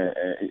time,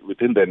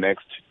 within the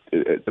next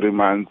 2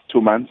 months,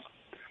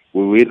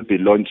 we will be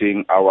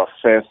launching our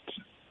first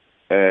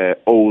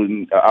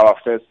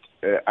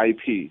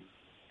IP,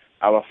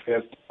 our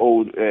first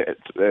own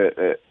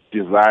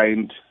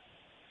designed,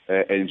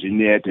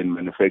 engineered and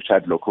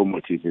manufactured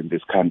locomotive in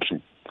this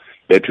country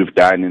that we've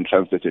done in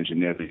Transnet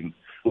Engineering.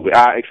 We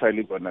are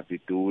actually going to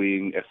be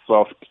doing a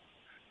soft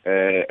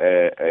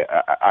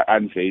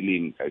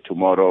unveiling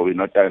tomorrow. We're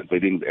not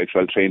unveiling the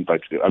actual train,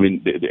 but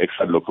the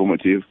actual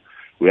locomotive.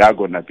 We are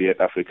going to be at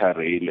Africa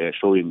Rail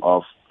showing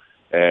off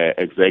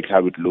exactly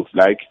how it looks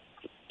like.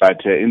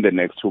 But in the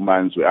next 2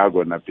 months, we are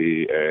going to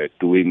be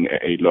doing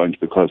a launch,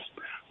 because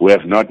we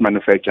have not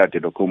manufactured a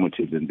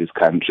locomotive in this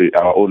country,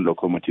 our own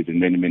locomotive, in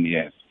many, many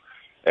years.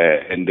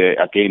 And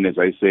again, as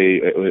I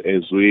say,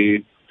 as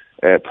we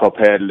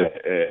propel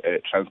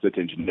Transnet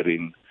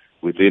Engineering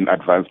within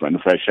advanced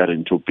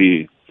manufacturing to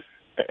be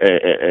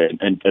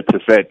a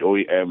preferred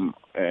OEM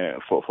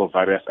for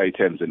various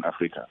items in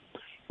Africa,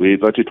 we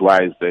thought it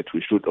wise that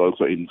we should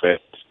also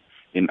invest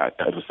in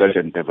research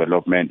and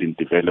development, in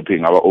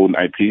developing our own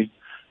IP,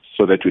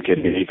 so that we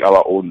can make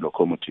our own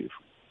locomotive.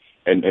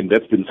 And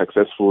that's been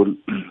successful.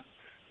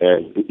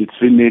 It's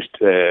finished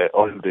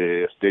all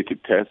the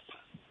static tests.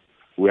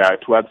 We are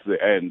towards the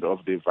end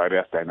of the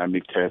various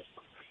dynamic tests.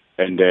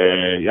 And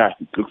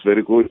it looks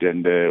very good.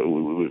 And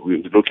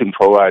we're looking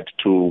forward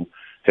to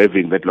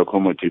having that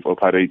locomotive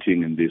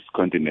operating in this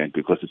continent,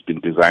 because it's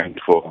been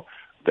designed for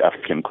the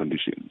African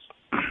conditions.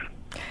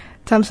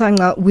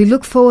 Thamsanqa, we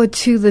look forward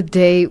to the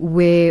day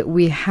where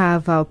we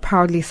have our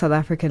proudly South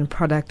African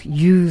product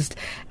used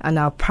on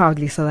our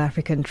proudly South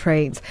African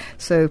trains.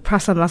 So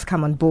PRASA must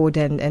come on board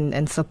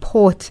and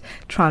support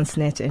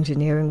Transnet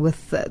Engineering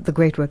with the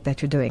great work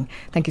that you're doing.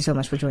 Thank you so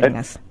much for joining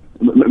us.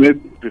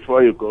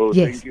 Before you go,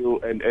 yes. Thank you.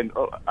 And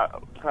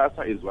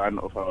PRASA is one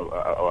of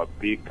our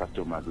big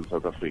customers in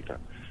South Africa,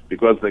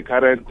 because the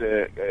current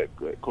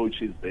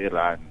coaches they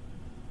run,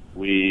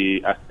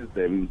 we assist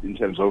them in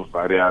terms of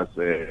various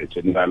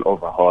general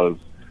overhauls,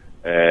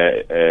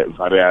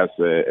 various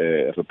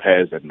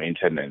repairs and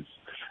maintenance.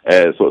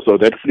 So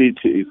that fleet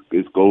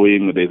is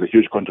going. There's a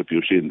huge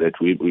contribution that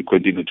we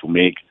continue to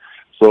make.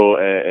 So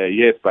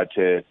yes, but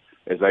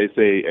as I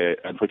say,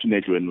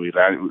 unfortunately,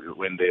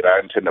 when they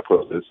run tender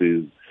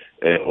processes,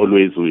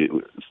 always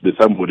there's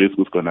somebody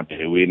who's going to be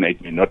a winner.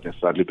 It may not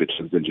necessarily be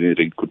Transnet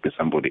Engineering. It could be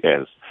somebody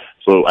else.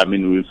 So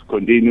we'll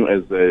continue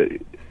as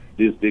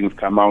these things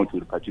come out,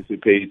 we'll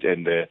participate,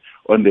 and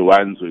on the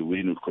ones we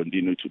win, we'll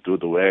continue to do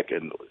the work,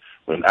 and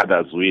when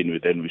others win, we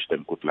then wish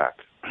them good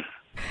luck.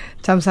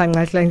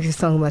 Thamsanqa, thank you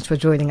so much for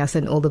joining us,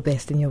 and all the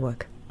best in your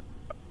work.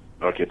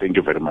 Okay, thank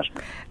you very much.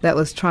 That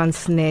was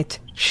Transnet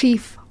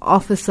Chief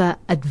Officer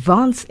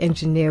Advanced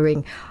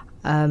Engineering,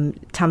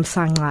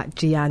 Thamsanqa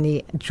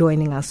Giani,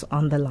 joining us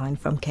on the line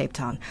from Cape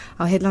Town.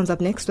 Our headlines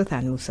up next with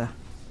Ann Musa.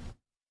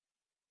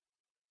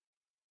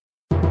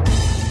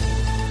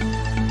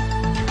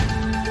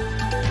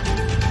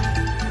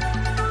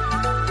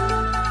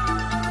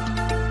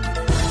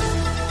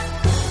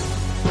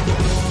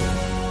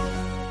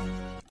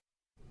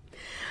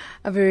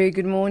 A very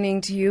good morning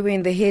to you.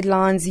 In the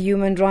headlines,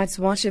 Human Rights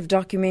Watch have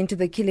documented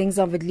the killings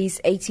of at least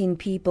 18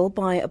 people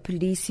by a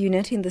police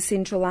unit in the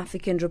Central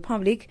African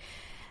Republic.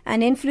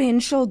 An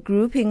influential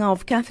grouping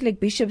of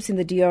Catholic bishops in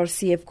the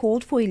DRC have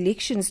called for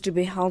elections to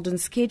be held on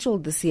schedule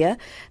this year.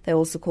 They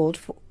also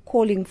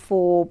calling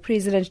for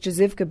President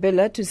Joseph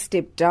Kabila to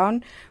step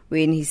down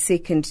when his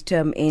second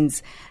term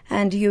ends.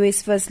 And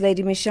U.S. First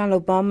Lady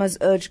Michelle Obama's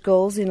urged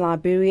girls in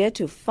Liberia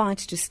to fight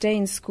to stay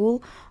in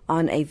school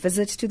on a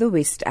visit to the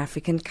West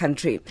African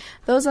country.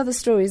 Those are the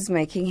stories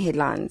making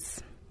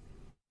headlines.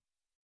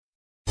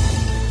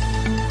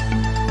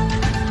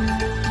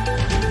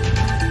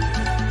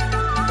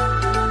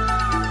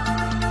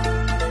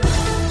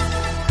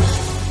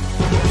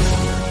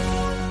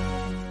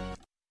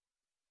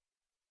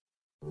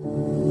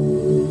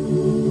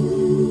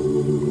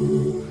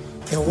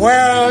 The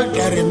world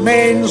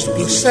remains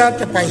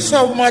beset by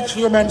so much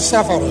human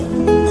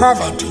suffering,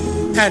 poverty,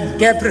 and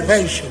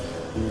deprivation.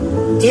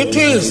 It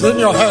is in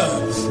your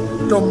hands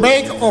to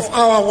make of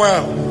our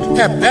world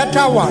a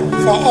better one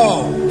for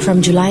all.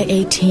 From July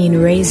 18,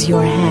 raise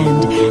your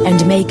hand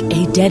and make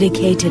a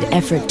dedicated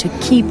effort to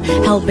keep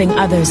helping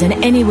others in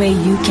any way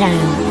you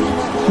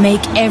can.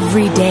 Make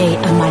every day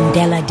a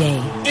Mandela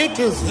Day. It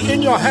is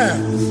in your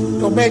hands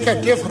to make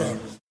a difference.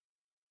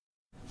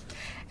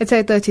 It's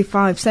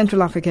 8:35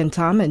 Central African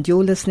time and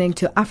you're listening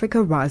to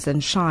Africa Rise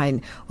and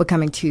Shine. We're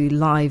coming to you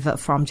live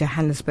from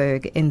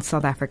Johannesburg in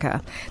South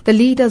Africa. The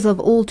leaders of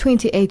all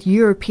 28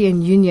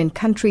 European Union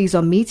countries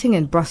are meeting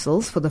in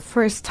Brussels for the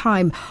first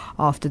time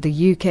after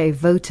the UK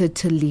voted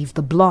to leave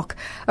the bloc.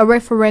 A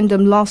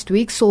referendum last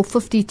week saw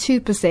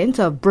 52%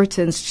 of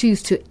Britons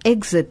choose to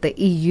exit the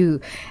EU.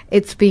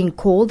 It's being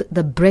called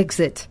the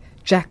Brexit.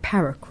 Jack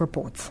Parrock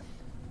reports.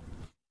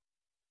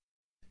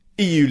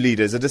 EU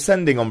leaders are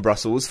descending on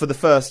Brussels for the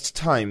first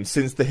time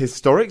since the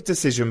historic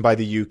decision by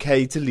the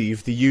UK to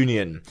leave the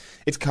Union.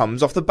 It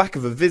comes off the back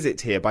of a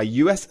visit here by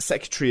US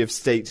Secretary of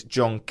State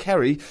John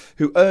Kerry,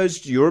 who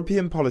urged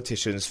European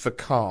politicians for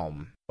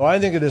calm. I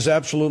think it is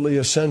absolutely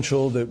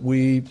essential that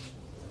we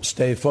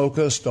stay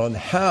focused on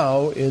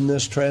how, in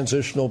this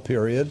transitional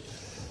period,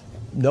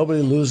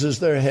 nobody loses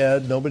their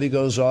head, nobody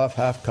goes off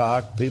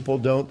half-cocked, people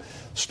don't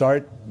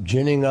start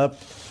ginning up,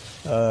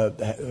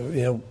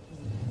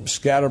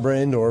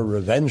 scatterbrained or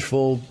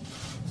revengeful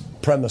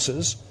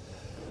premises,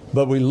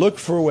 but we look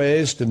for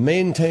ways to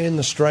maintain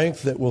the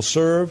strength that will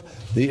serve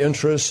the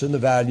interests and the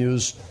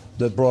values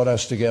that brought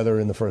us together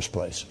in the first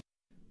place.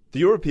 The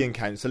European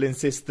Council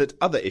insists that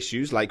other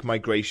issues like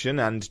migration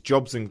and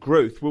jobs and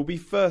growth will be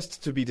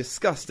first to be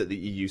discussed at the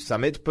EU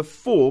summit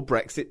before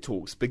Brexit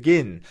talks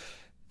begin.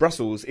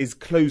 Brussels is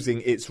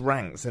closing its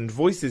ranks and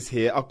voices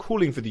here are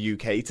calling for the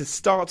UK to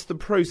start the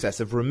process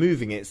of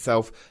removing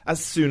itself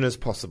as soon as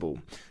possible.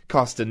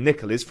 Carsten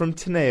Nickel is from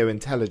Teneo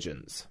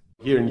Intelligence.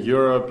 Here in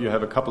Europe, you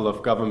have a couple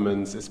of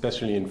governments,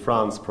 especially in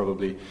France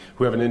probably,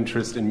 who have an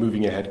interest in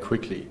moving ahead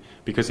quickly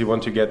because you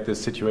want to get this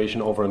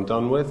situation over and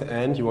done with,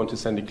 and you want to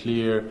send a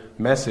clear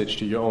message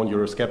to your own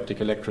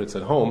Eurosceptic electorates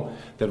at home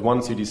that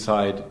once you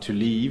decide to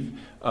leave,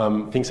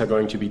 things are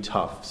going to be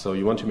tough. So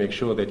you want to make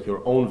sure that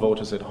your own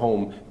voters at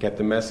home get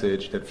the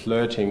message that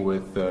flirting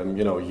with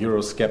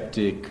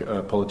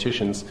Eurosceptic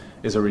politicians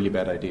is a really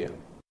bad idea.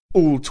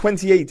 All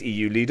 28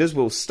 EU leaders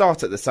will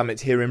start at the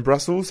summit here in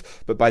Brussels,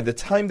 but by the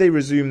time they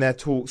resume their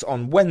talks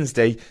on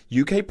Wednesday,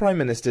 UK Prime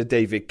Minister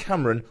David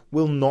Cameron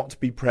will not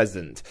be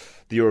present.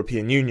 The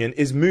European Union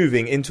is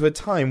moving into a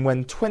time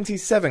when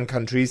 27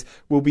 countries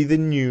will be the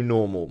new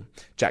normal.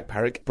 Jack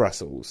Parrock,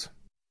 Brussels.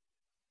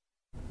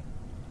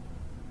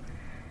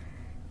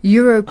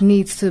 Europe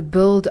needs to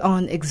build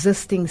on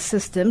existing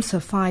systems to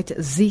fight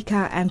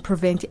Zika and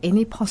prevent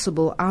any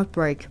possible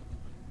outbreak.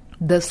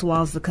 This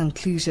was the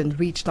conclusion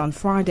reached on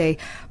Friday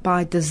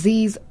by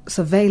disease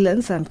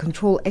surveillance and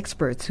control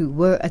experts who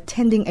were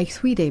attending a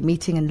 3-day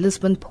meeting in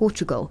Lisbon,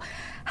 Portugal.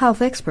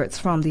 Health experts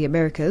from the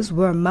Americas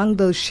were among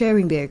those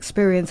sharing their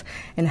experience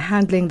in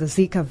handling the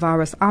Zika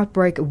virus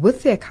outbreak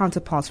with their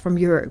counterparts from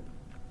Europe.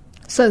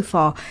 So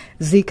far,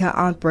 Zika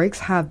outbreaks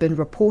have been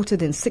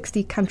reported in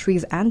 60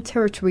 countries and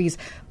territories,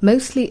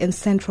 mostly in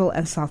Central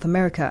and South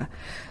America.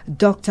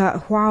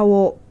 Dr.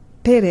 João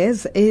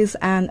Perez is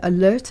an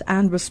alert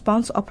and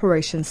response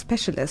operations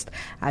specialist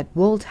at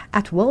World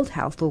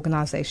Health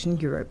Organization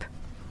Europe.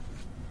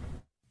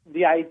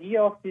 The idea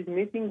of this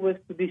meeting was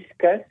to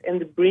discuss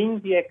and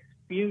bring the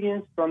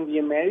experience from the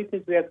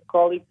Americas. We had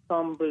colleagues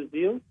from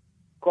Brazil,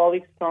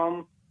 colleagues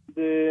from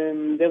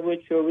the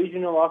WHO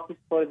Regional Office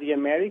for the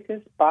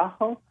Americas,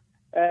 PAHO,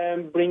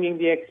 bringing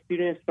the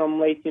experience from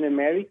Latin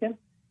America.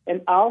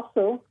 And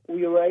also,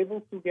 we were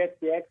able to get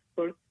the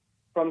experts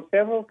from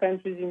several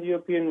countries in the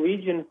European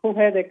region who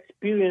had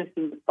experience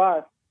in the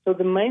past. So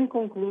the main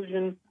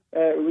conclusion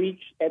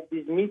reached at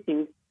this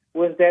meeting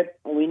was that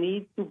we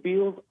need to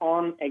build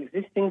on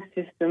existing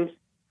systems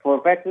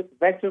for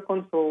vector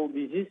control,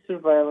 disease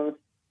surveillance,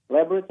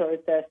 laboratory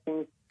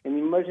testing, and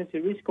emergency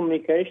risk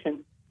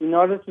communication in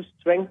order to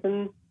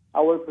strengthen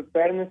our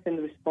preparedness and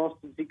response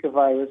to Zika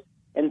virus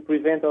and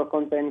prevent or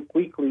contain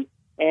quickly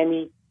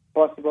any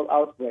possible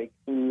outbreak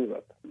in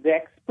Europe. The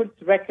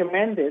experts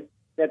recommended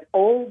that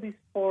all these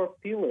 4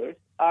 pillars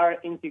are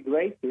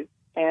integrated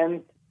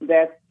and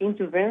that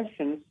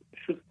interventions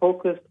should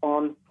focus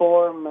on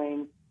 4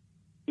 main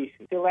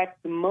issues.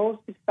 Select the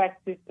most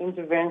effective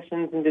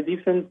interventions in the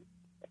different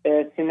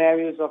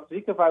scenarios of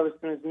Zika virus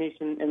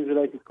transmission and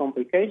related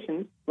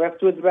complications. We have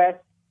to address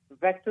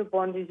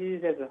vector-borne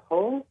disease as a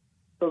whole,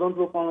 so don't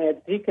look only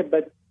at Zika,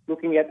 but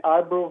looking at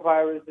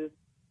arboviruses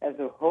as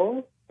a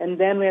whole. And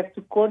then we have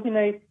to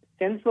coordinate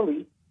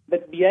centrally,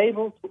 but be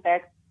able to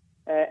act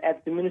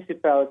at the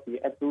municipality,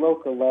 at the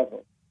local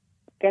level.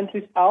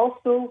 Countries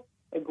also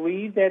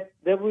agree that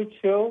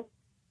WHO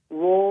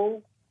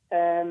role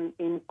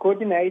in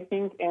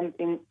coordinating and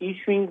in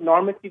issuing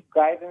normative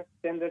guidance,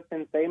 standards,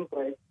 and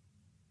templates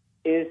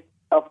is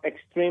of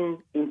extreme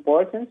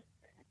importance.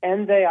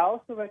 And they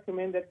also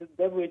recommend that the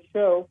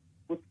WHO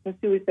would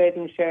facilitate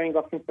in sharing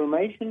of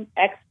information,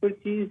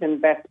 expertise,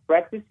 and best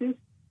practices,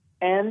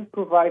 and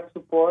provide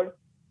support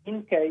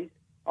in case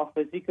of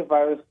a Zika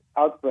virus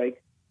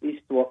outbreak is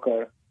to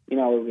occur in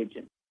our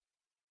region.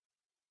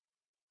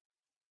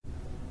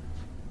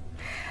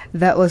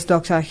 That was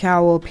Dr.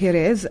 João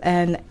Pires,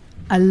 an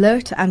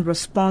Alert and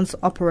Response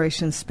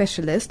Operations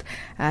Specialist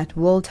at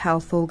World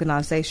Health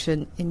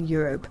Organization in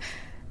Europe.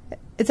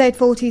 It's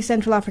 8:40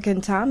 Central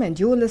African Time, and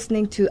you're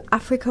listening to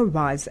Africa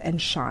Rise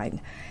and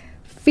Shine.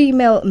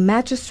 Female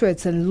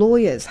magistrates and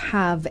lawyers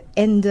have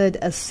ended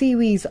a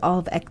series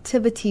of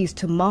activities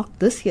to mark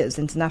this year's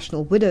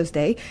International Widows'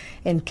 Day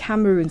in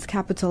Cameroon's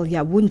capital,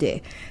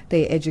 Yaoundé.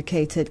 They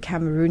educated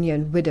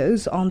Cameroonian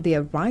widows on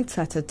their rights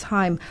at a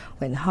time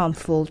when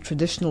harmful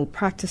traditional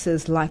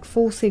practices like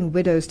forcing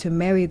widows to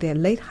marry their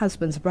late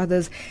husband's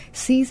brothers,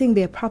 seizing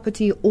their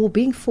property, or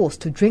being forced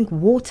to drink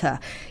water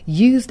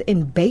used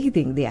in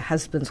bathing their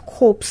husband's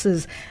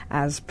corpses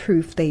as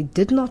proof they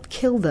did not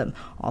kill them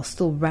are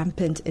still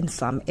rampant in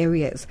some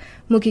areas.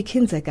 Mugi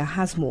Kinzeka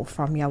has more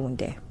from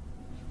Yaoundé.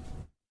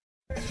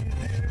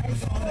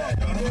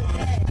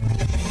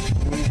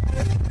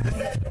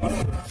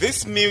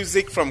 This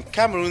music from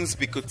Cameroon's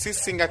Bikuti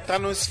singer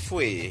Thanos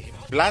Foué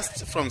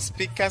blasts from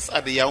speakers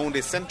at the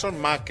Yaoundé Central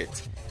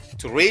Market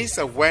to raise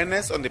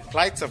awareness on the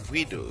plight of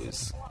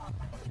widows.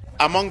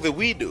 Among the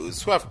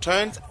widows who have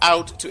turned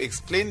out to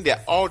explain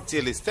their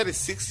ordeal is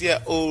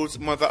 36-year-old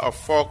mother of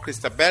four,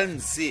 Christabel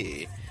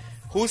Nzé,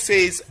 who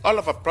says all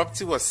of her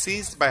property was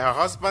seized by her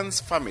husband's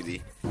family.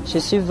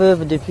 Je suis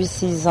veuve depuis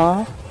 6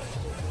 ans.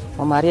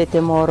 Mon mari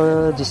était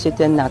mort du suite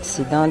d'un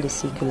accident de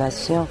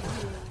circulation.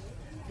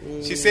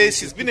 She says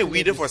she's been a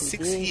widow for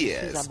 6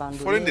 years,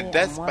 following the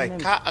death by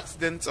car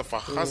accidents of her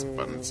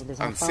husband.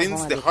 And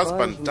since the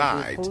husband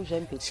died,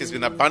 she's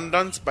been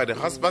abandoned by the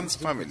husband's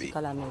family.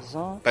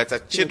 But her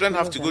children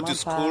have to go to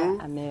school,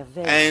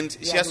 and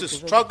she has to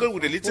struggle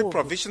with a little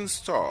provision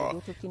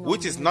store,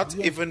 which is not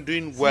even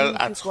doing well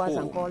at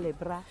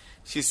home.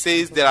 She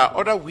says there are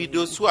other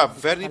widows who are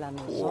very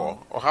poor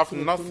or have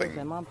nothing,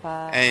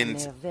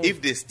 and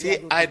if they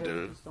stay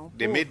idle,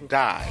 they may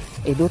die.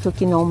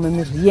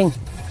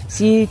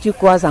 Si tu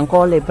croises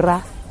encore les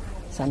bras,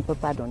 ça ne peut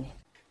pas donner.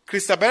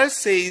 Christabel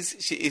says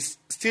she is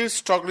still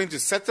struggling to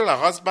settle her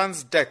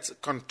husband's debt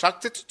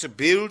contracted to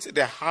build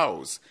their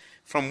house,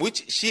 from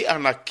which she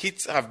and her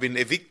kids have been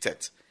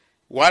evicted,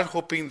 while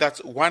hoping that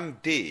one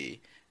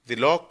day the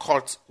law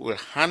court will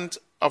hand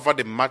over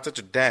the matter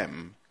to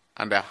them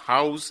and the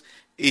house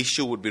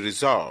issue would be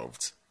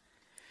resolved.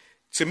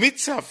 To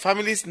meet her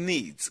family's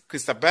needs,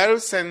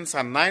 Christabel sends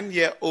her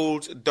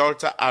 9-year-old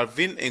daughter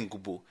Alvin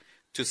Ngubu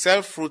to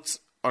sell fruits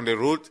on the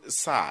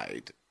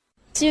roadside.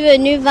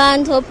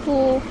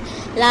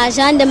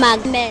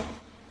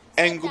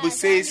 Ngubu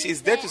says she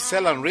is there to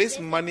sell and raise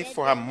money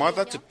for her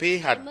mother to pay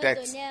her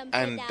debt,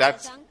 and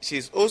that she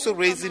is also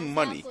raising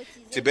money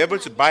to be able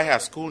to buy her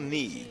school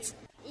needs.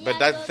 But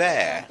that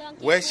there,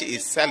 where she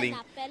is selling,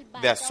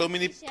 there are so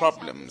many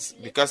problems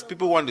because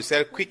people want to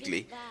sell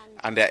quickly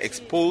and they are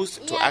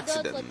exposed to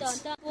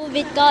accidents.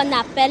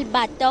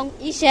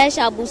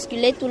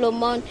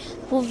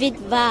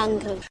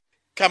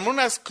 Cameroon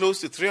has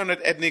close to 300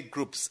 ethnic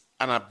groups,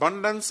 an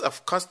abundance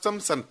of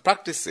customs and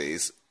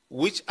practices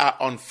which are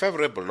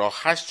unfavorable or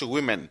harsh to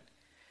women.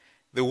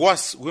 The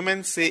worst,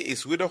 women say,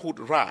 is widowhood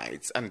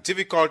rights and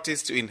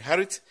difficulties to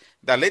inherit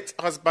their late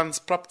husband's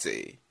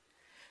property.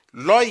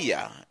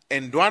 Lawyer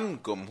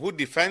Ndwangum, who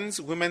defends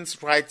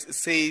women's rights,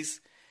 says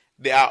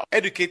they are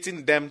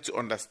educating them to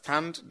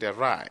understand their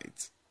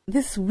rights.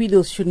 These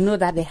widows should know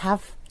that they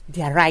have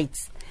their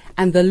rights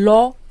and the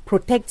law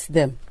protects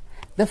them.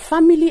 The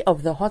family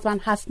of the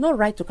husband has no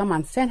right to come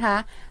and send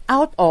her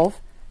out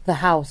of the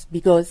house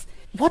because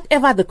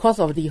whatever the cause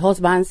of the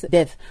husband's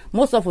death,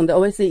 most often they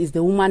always say is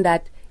the woman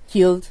that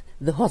killed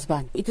the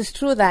husband. It is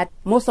true that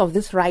most of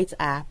these rights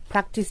are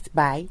practiced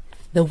by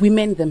the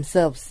women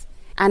themselves.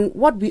 And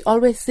what we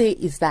always say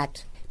is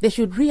that they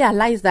should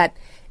realize that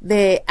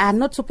they are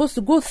not supposed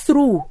to go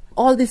through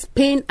all this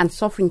pain and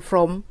suffering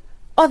from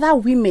other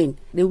women.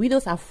 The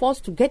widows are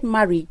forced to get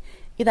married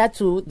either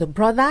to the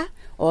brother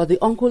or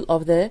the uncle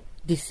of the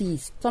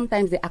deceased.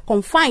 Sometimes they are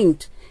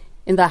confined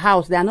in the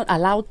house. They are not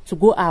allowed to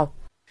go out.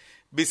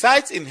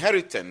 Besides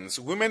inheritance,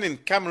 women in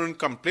Cameroon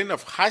complain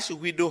of harsh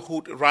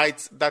widowhood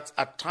rights that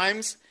at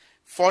times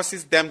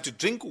forces them to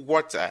drink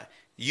water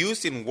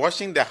used in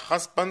washing their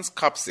husbands'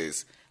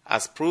 corpses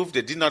as proof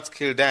they did not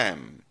kill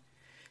them.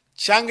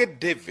 Change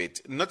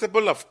David,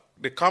 notable of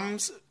the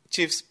Combs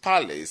Chief's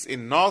Palace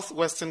in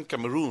northwestern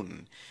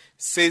Cameroon,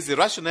 says the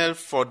rationale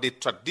for the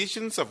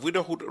traditions of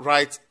widowhood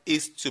rights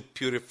is to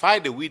purify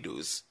the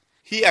widows.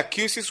 He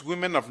accuses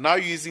women of now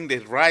using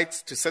their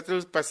rights to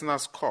settle personal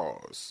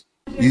scores.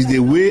 It's the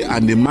way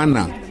and the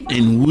manner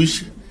in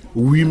which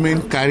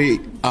women carry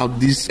out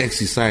this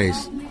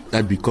exercise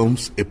that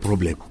becomes a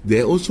problem.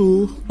 There are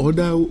also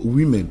other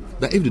women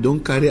that if they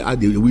don't carry out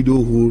the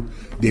widowhood,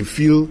 they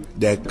feel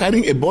they're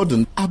carrying a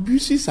burden.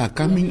 Abuses are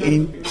coming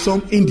in.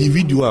 Some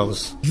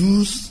individuals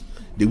use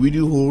the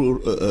widow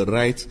hold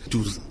right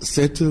to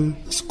settle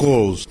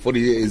scores. For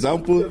the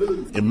example,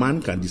 a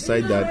man can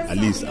decide that at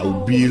least I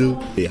will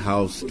build a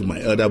house to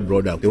my elder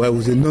brother. The wife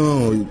will say,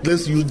 no,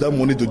 let's use that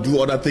money to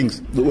do other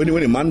things. But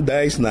when a man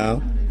dies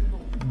now,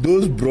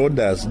 those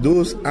brothers,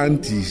 those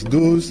aunties,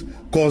 those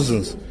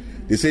cousins,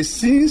 they say,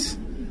 since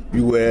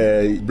you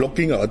were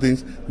blocking our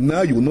things,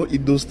 now you will not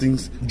eat those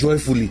things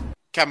joyfully.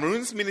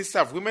 Cameroon's Minister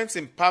of Women's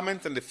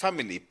Empowerment and the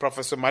Family,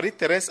 Professor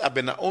Marie-Thérèse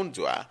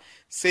Abena-Ondua,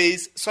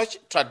 says such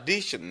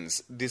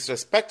traditions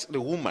disrespect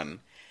the woman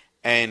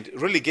and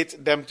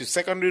relegate them to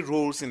secondary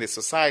roles in the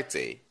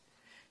society.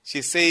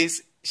 She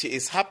says she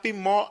is happy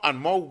more and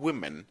more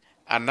women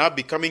are now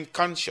becoming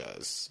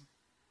conscious.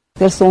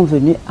 Elles sont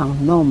venues en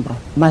nombre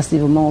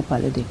massivement au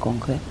Palais des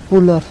Congrès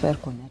pour leur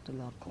faire connaître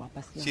leurs droits.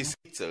 She's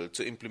able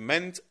to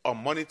implement or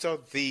monitor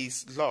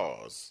these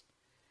laws.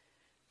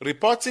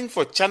 Reporting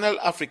for Channel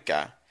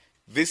Africa,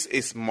 this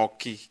is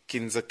Moki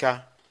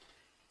Kinzaka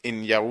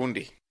in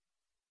Yaoundé.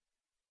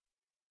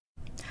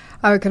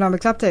 Our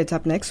economics update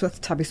up next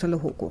with Thabiso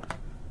Luhuku.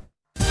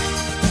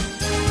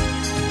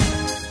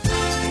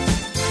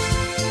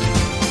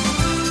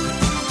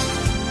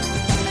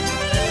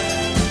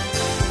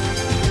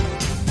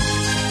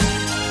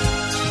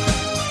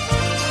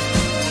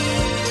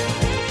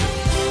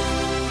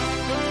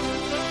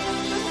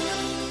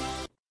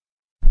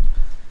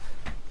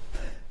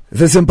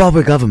 The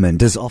Zimbabwe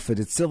government has offered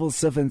its civil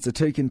servants a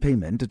token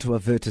payment to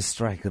avert a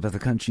strike by the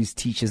country's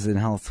teachers and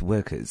health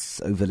workers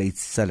over late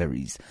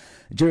salaries.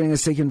 During a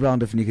second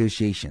round of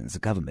negotiations, the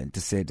government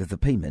said that the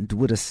payment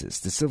would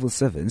assist the civil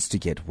servants to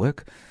get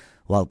work,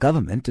 while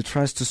government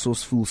tries to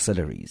source full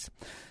salaries.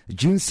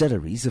 June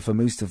salaries for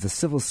most of the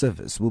civil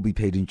service will be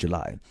paid in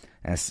July,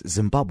 as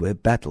Zimbabwe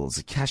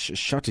battles cash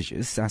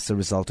shortages as a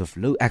result of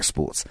low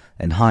exports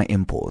and high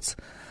imports.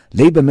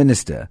 Labour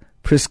Minister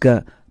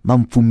Priska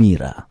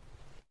Mamfumira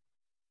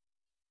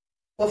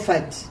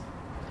offered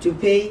to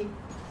pay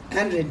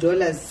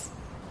 $100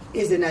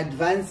 as an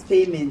advance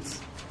payment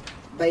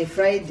by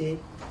Friday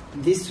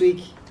this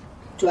week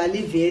to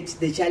alleviate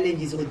the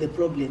challenges or the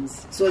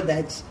problems so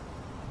that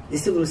the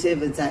civil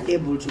servants are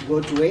able to go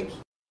to work.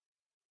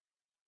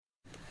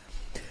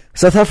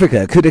 South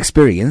Africa could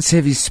experience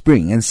heavy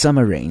spring and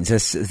summer rains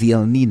as the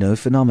El Nino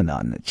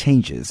phenomenon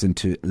changes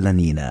into La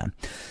Nina.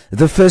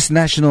 The First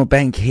National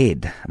Bank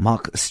head,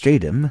 Mark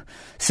Stradum,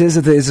 says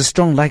that there is a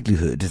strong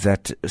likelihood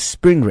that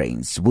spring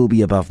rains will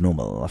be above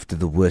normal after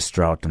the worst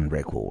drought on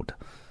record.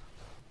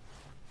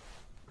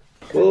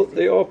 Well,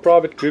 there are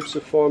private groups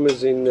of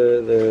farmers in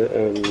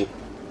the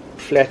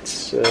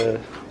flats,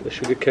 the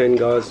sugarcane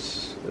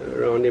guys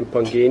around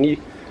Mpangeni,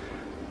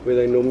 where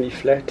they normally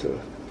flat, or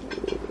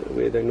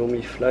where they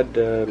normally flood,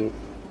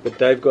 but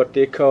they've got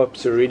their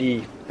co-ops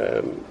already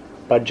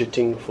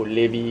budgeting for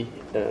levy,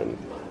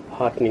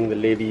 heightening the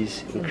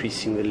levies,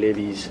 increasing the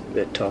levies,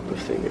 that type of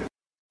thing.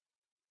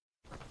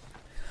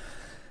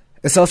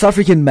 A South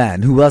African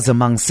man who was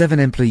among 7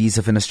 employees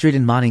of an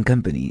Australian mining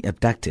company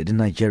abducted in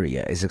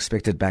Nigeria is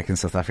expected back in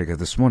South Africa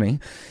this morning.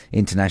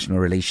 International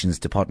Relations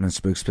Department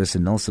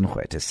spokesperson Nelson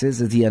Huete says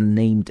that the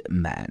unnamed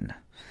man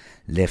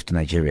left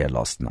Nigeria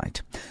last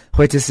night.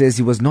 Huete says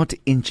he was not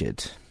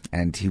injured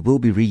and he will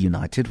be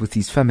reunited with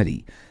his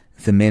family.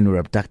 The men were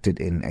abducted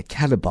in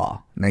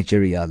Calabar,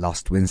 Nigeria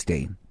last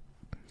Wednesday.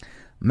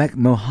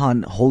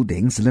 McMahon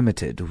Holdings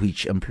Limited,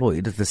 which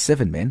employed the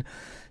 7 men,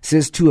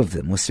 says 2 of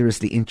them were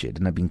seriously injured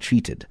and are being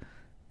treated.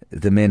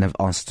 The men have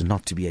asked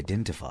not to be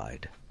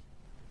identified.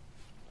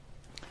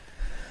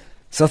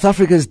 South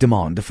Africa's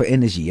demand for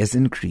energy has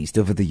increased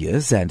over the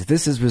years, and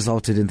this has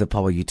resulted in the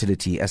power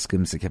utility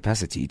Eskom's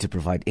capacity to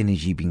provide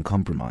energy being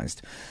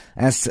compromised.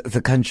 As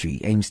the country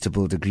aims to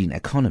build a green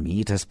economy,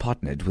 it has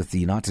partnered with the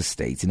United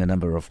States in a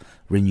number of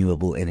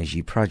renewable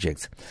energy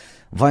projects.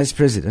 Vice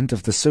President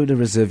of the Solar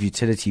Reserve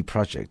Utility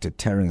Project,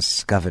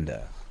 Terence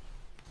Govender.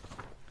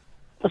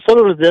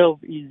 Solar Reserve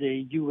is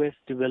a U.S.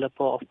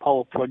 developer of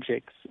power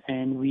projects,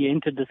 and we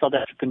entered the South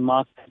African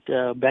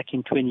market back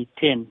in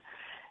 2010.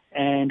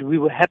 And we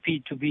were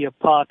happy to be a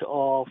part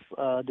of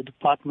the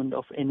Department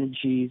of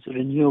Energy's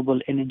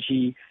Renewable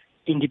Energy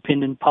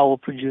Independent Power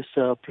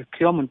Producer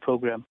Procurement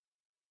Program.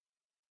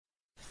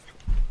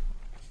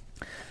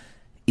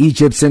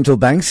 Egypt's central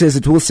bank says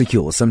it will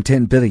secure some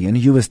 $10 billion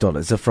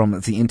from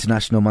the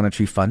International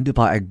Monetary Fund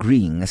by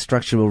agreeing a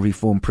structural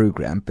reform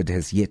program, but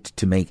has yet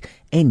to make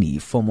any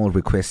formal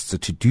requests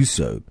to do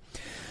so.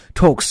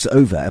 Talks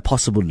over a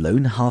possible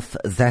loan half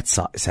that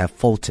size have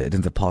faltered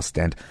in the past,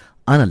 and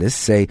analysts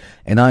say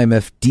an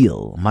IMF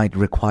deal might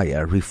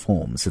require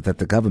reforms that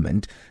the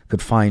government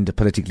could find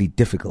politically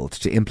difficult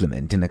to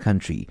implement in a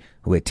country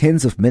where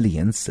tens of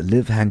millions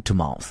live hand to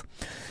mouth.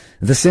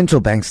 The central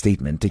bank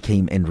statement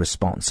came in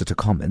response to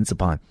comments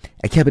by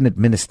a cabinet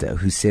minister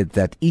who said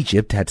that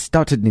Egypt had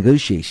started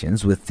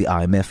negotiations with the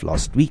IMF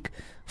last week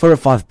for a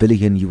 $5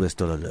 billion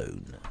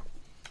loan.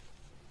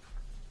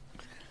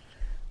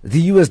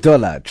 The US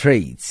dollar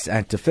trades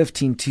at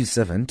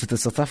 15.27 to the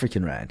South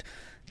African rand,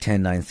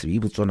 10.93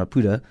 Botswana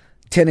Pula,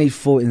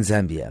 10.84 in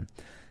Zambia,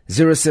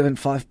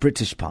 075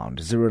 British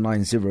pound,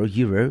 090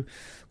 euro.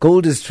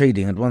 Gold is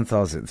trading at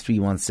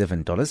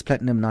 $1,317,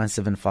 platinum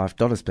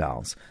 $975 per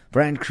ounce,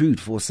 Brent crude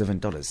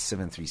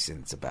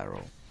 $47.73 a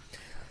barrel.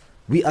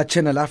 We are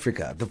Channel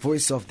Africa, the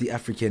voice of the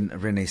African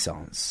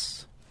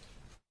Renaissance.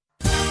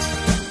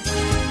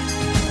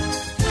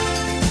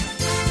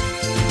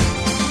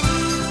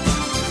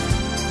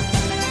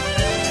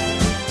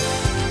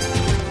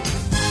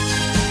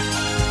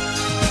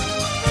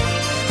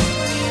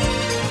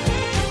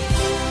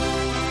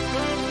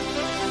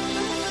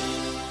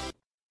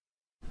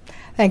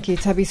 Thank you,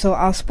 Tabi. So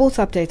our sports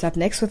update up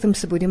next with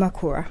Msibudi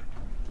Makura.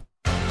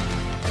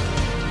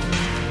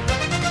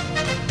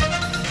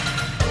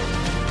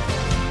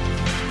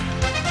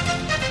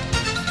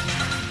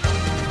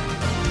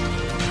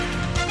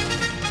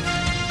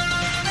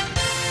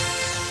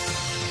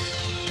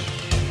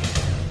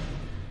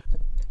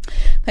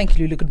 Thank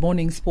you, Lulu. Good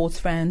morning, sports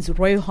fans.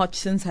 Roy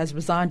Hodgson has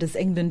resigned as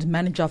England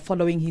manager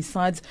following his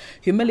side's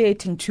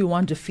humiliating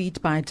 2-1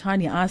 defeat by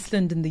tiny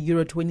Iceland in the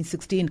Euro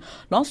 2016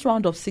 last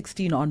round of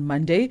 16 on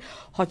Monday.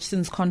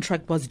 Hodgson's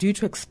contract was due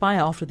to expire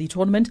after the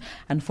tournament,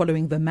 and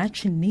following the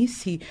match in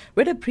Nice, he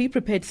read a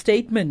pre-prepared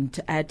statement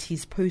at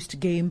his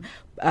post-game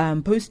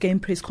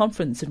press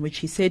conference in which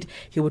he said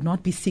he would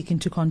not be seeking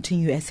to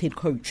continue as head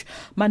coach.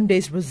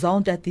 Monday's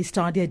result at the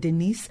Stadia de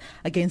Nice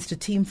against a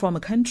team from a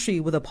country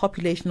with a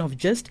population of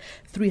just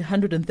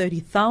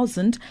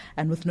 330,000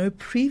 and with no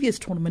previous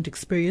tournament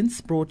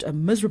experience brought a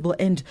miserable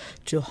end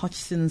to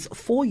Hodgson's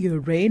 4-year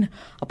reign.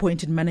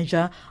 Appointed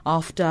manager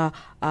after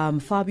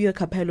Fabio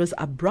Capello's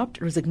abrupt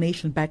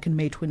resignation back in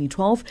May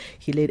 2012,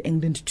 he led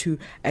England to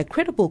a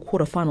credible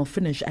quarter-final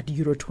finish at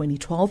Euro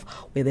 2012,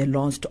 where they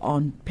lost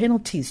on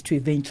penalties to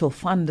eventual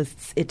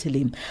finalists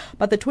Italy.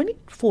 But the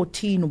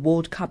 2014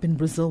 World Cup in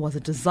Brazil was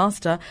a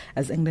disaster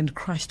as England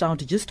crashed out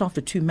just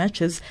after 2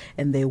 matches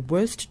in their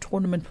worst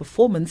tournament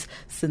performance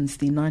since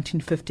the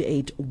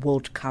 1958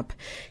 World Cup.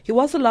 He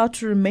was allowed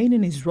to remain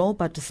in his role,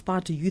 but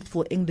despite a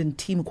youthful England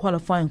team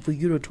qualifying for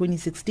Euro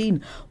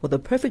 2016 with a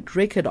perfect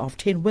record of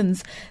 10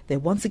 wins, they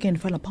once again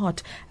fell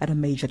apart at a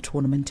major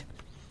tournament.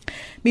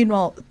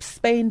 Meanwhile,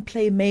 Spain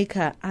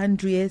playmaker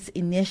Andres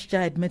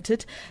Iniesta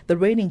admitted the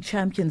reigning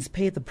champions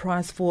paid the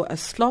price for a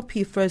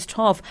sloppy first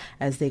half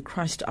as they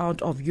crashed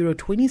out of Euro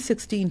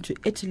 2016 to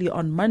Italy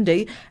on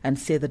Monday, and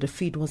said the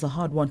defeat was a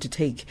hard one to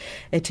take.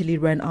 Italy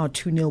ran out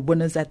 2-0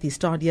 winners at the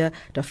Stadia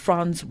de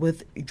France,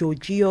 with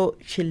Giorgio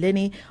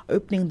Chiellini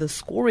opening the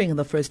scoring in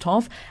the first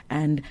half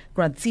and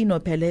Graziano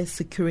Pelle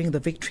securing the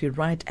victory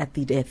right at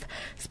the death.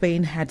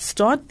 Spain had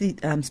started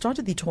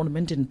the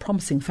tournament in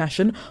promising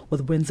fashion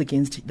with wins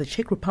against the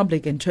Czech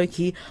Republic and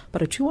Turkey,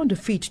 but a 2-1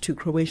 defeat to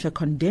Croatia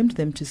condemned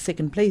them to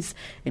second place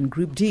in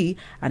Group D,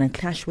 and a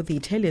clash with the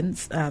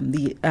Italians,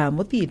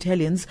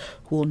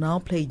 who will now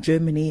play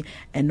Germany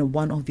in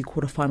one of the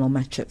quarterfinal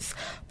matches.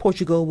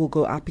 Portugal will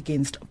go up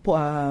against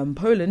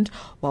Poland,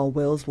 while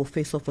Wales will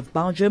face off with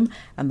Belgium,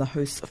 and the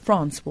hosts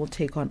France will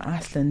take on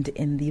Iceland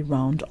in the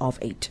round of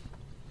 8.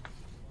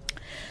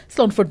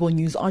 Still on football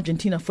news,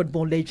 Argentina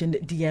football legend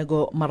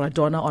Diego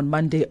Maradona on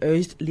Monday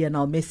urged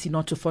Lionel Messi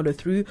not to follow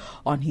through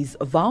on his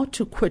vow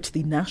to quit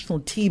the national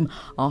team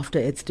after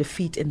its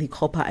defeat in the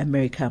Copa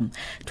America.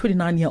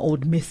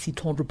 29-year-old Messi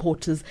told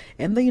reporters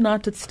in the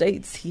United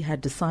States he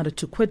had decided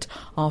to quit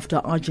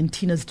after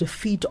Argentina's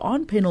defeat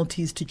on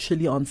penalties to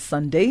Chile on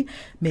Sunday.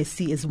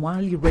 Messi is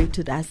widely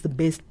rated as the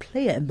best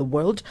player in the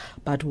world,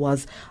 but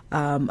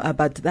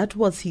that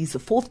was his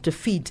 4th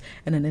defeat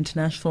in an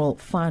international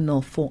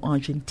final for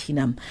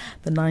Argentina.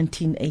 The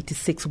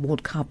 1986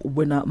 World Cup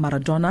winner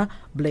Maradona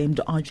blamed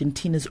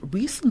Argentina's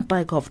recent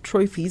lack of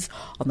trophies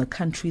on the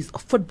country's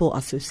football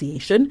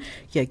association.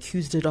 He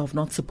accused it of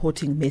not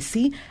supporting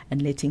Messi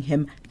and letting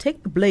him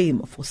take the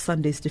blame for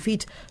Sunday's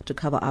defeat to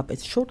cover up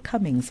its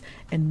shortcomings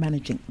in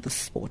managing the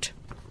sport.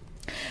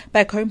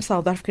 Back home,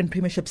 South African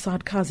Premiership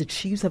side Kaizer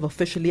Chiefs have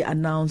officially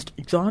announced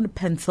John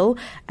Pencil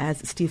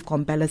as Steve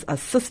Kombella's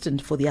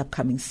assistant for the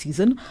upcoming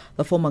season.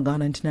 The former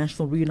Ghana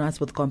international reunites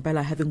with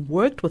Kombelah, having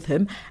worked with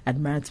him at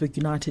Maritzburg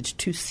United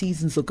 2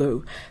 seasons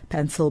ago.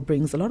 Pencil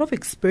brings a lot of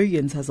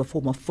experience as a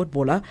former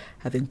footballer,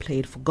 having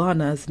played for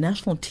Ghana's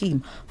national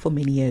team for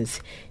many years.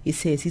 He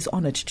says he's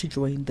honoured to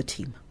join the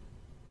team.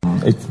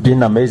 It's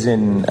been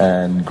amazing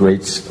and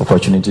great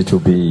opportunity to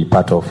be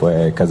part of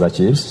Kaizer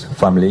Chiefs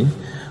family.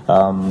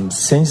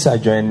 Since I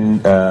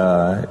joined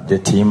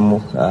the team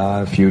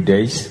a few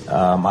days,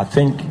 I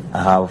think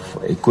I have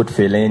a good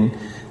feeling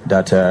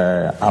that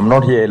I'm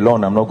not here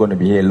alone. I'm not going to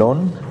be here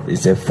alone.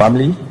 It's a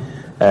family,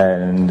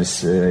 and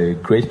there's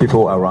great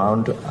people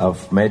around.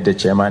 I've met the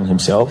chairman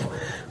himself.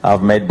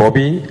 I've met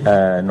Bobby,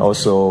 and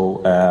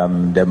also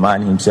the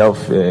man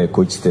himself,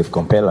 Coach Steve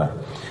Kombelah.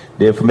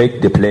 They've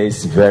made the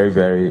place very,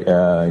 very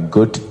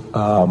good,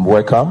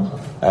 welcome,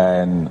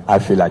 and I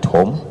feel at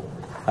home.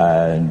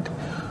 And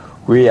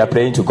we are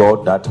praying to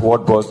God that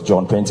what brought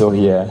John Pencil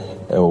here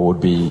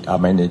would be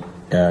amended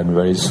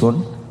very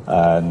soon.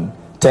 And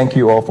thank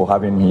you all for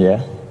having me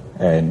here,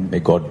 and may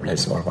God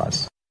bless all of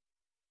us.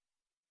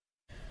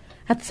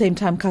 At the same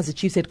time, Kaizer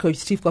Chiefs head coach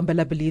Steve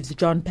Gombela believes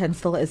John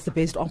Pensel is the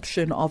best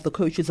option of the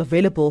coaches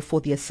available for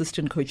the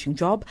assistant coaching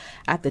job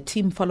at the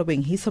team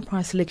following his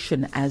surprise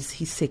selection as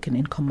his second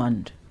in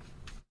command.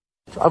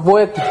 I've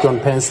worked with John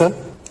Pensel,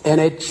 and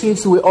at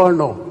Chiefs we all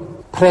know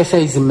pressure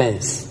is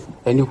immense,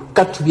 and you've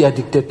got to be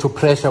addicted to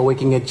pressure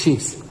working at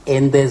Chiefs.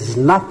 And there's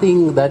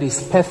nothing that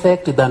is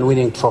perfect than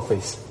winning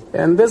trophies.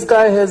 And this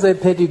guy has a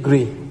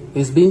pedigree.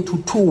 He's been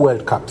to 2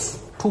 World Cups,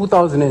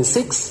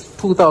 2006,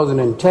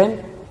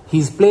 2010.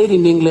 He's played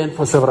in England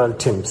for several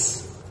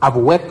teams. I've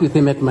worked with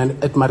him at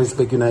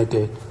Maritzburg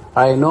United.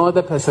 I know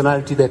the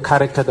personality, the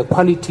character, the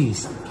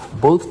qualities,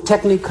 both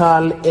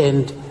technical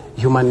and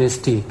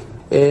humanistic.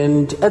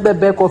 And at the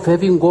back of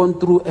having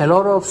gone through a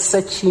lot of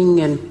searching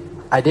and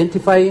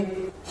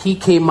identifying, he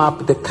came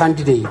up the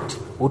candidate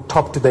who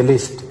topped the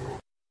list.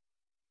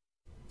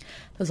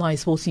 That's our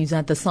sports news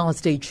at this hour.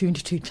 Stay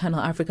tuned to Channel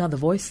Africa, the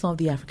voice of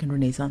the African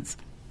Renaissance.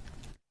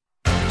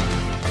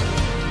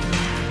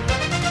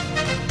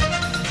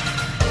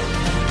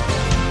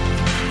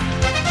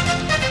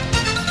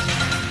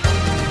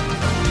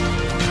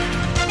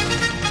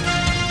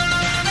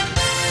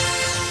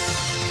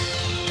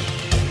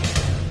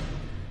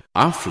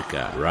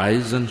 Africa,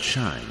 rise and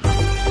shine.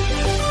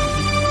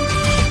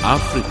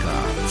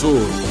 Africa,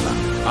 zorka.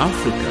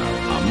 Africa,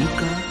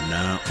 amka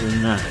na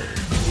ung'are.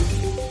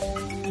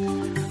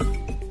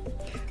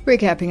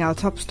 Recapping our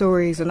top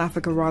stories on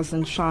Africa Rise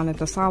and Shine at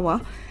this hour.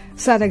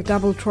 SADC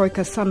Double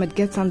Troika Summit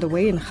gets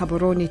underway in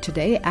Gaborone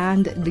today,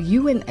 and the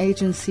UN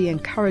agency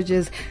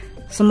encourages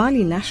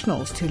Somali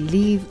nationals to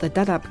leave the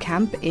Dadaab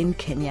camp in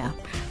Kenya.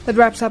 That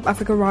wraps up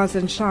Africa Rise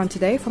and Shine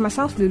today. For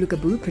myself, Lulu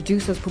Gabu,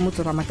 producers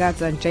Pumuto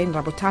Ramagaza and Jane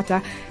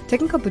Rabotata,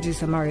 technical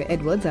producer Mario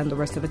Edwards and the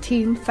rest of the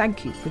team,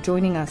 thank you for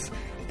joining us.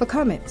 For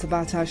comments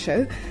about our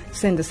show,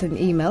 send us an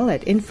email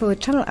at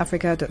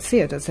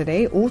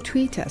info@channelafrica.co.za or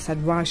tweet us at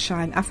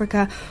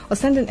RiseShineAfrica or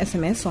send an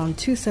SMS on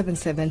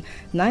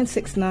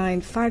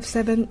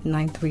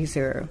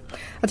 277-969-57930.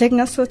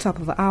 Taking us to the top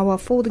of the hour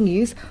for the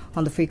news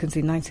on the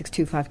frequency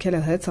 9625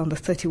 kHz on the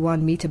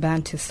 31 meter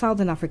band to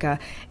Southern Africa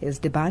is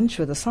Debanch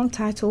with a song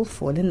titled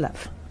Fall in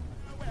Love.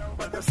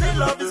 They say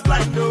love is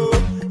blind, no.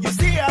 You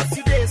see us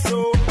today,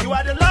 so you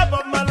are the love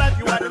of my life,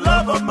 you are the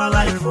love of my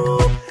life,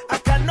 oh. I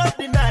cannot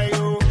deny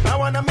you. I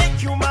wanna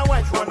make you my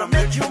wife, wanna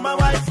make you my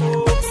wife,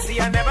 oh. See,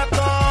 I never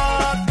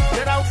thought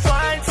that I would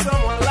find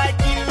someone like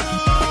you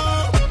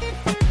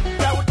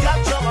that would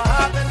capture my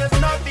heart, and there's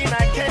nothing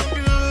I can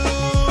do.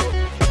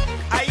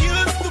 I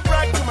used to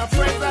brag to my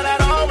friends that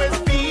I'd always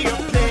be a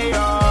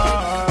player,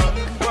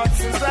 but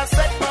since I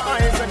set my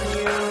eyes on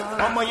you,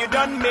 mama, you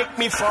done make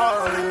me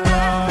fall in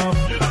love.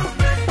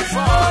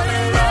 Fall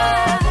in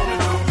love,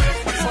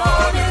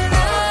 fall in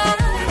love.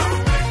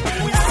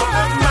 We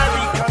still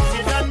married 'cause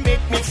you done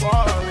make me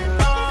fall in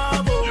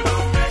love.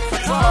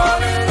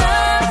 Fall in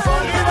love,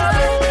 fall in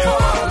love,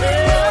 fall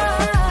in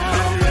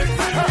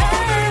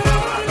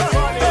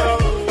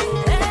love.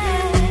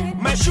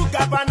 My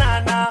sugar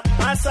banana,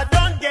 as I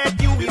don't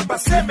get you, if I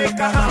say make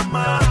a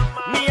hammer,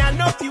 me I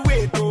know the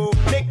way to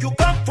make you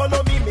come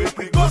follow me, make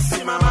we go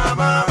see my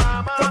mama.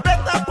 For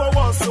better for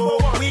worse, so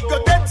we go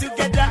there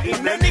together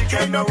in any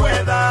kind of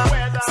weather.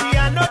 See,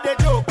 I know the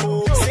joke,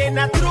 oh. Say,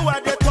 na true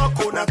at the talk,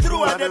 oh, na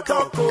true at the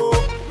talk, oh.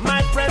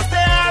 My friends, they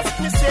ask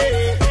me,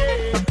 say,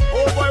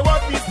 oh boy,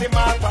 what is the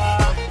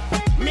matter?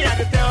 Me, I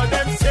tell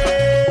them,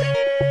 say,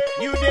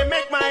 you they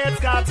make my head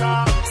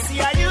scatter. See,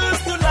 I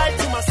used to lie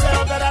to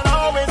myself that I'll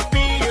always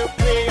be a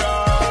player,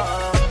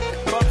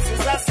 but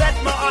since I set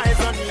my eyes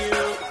on you,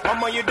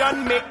 mama, you done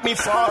make me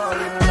fall in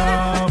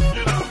love.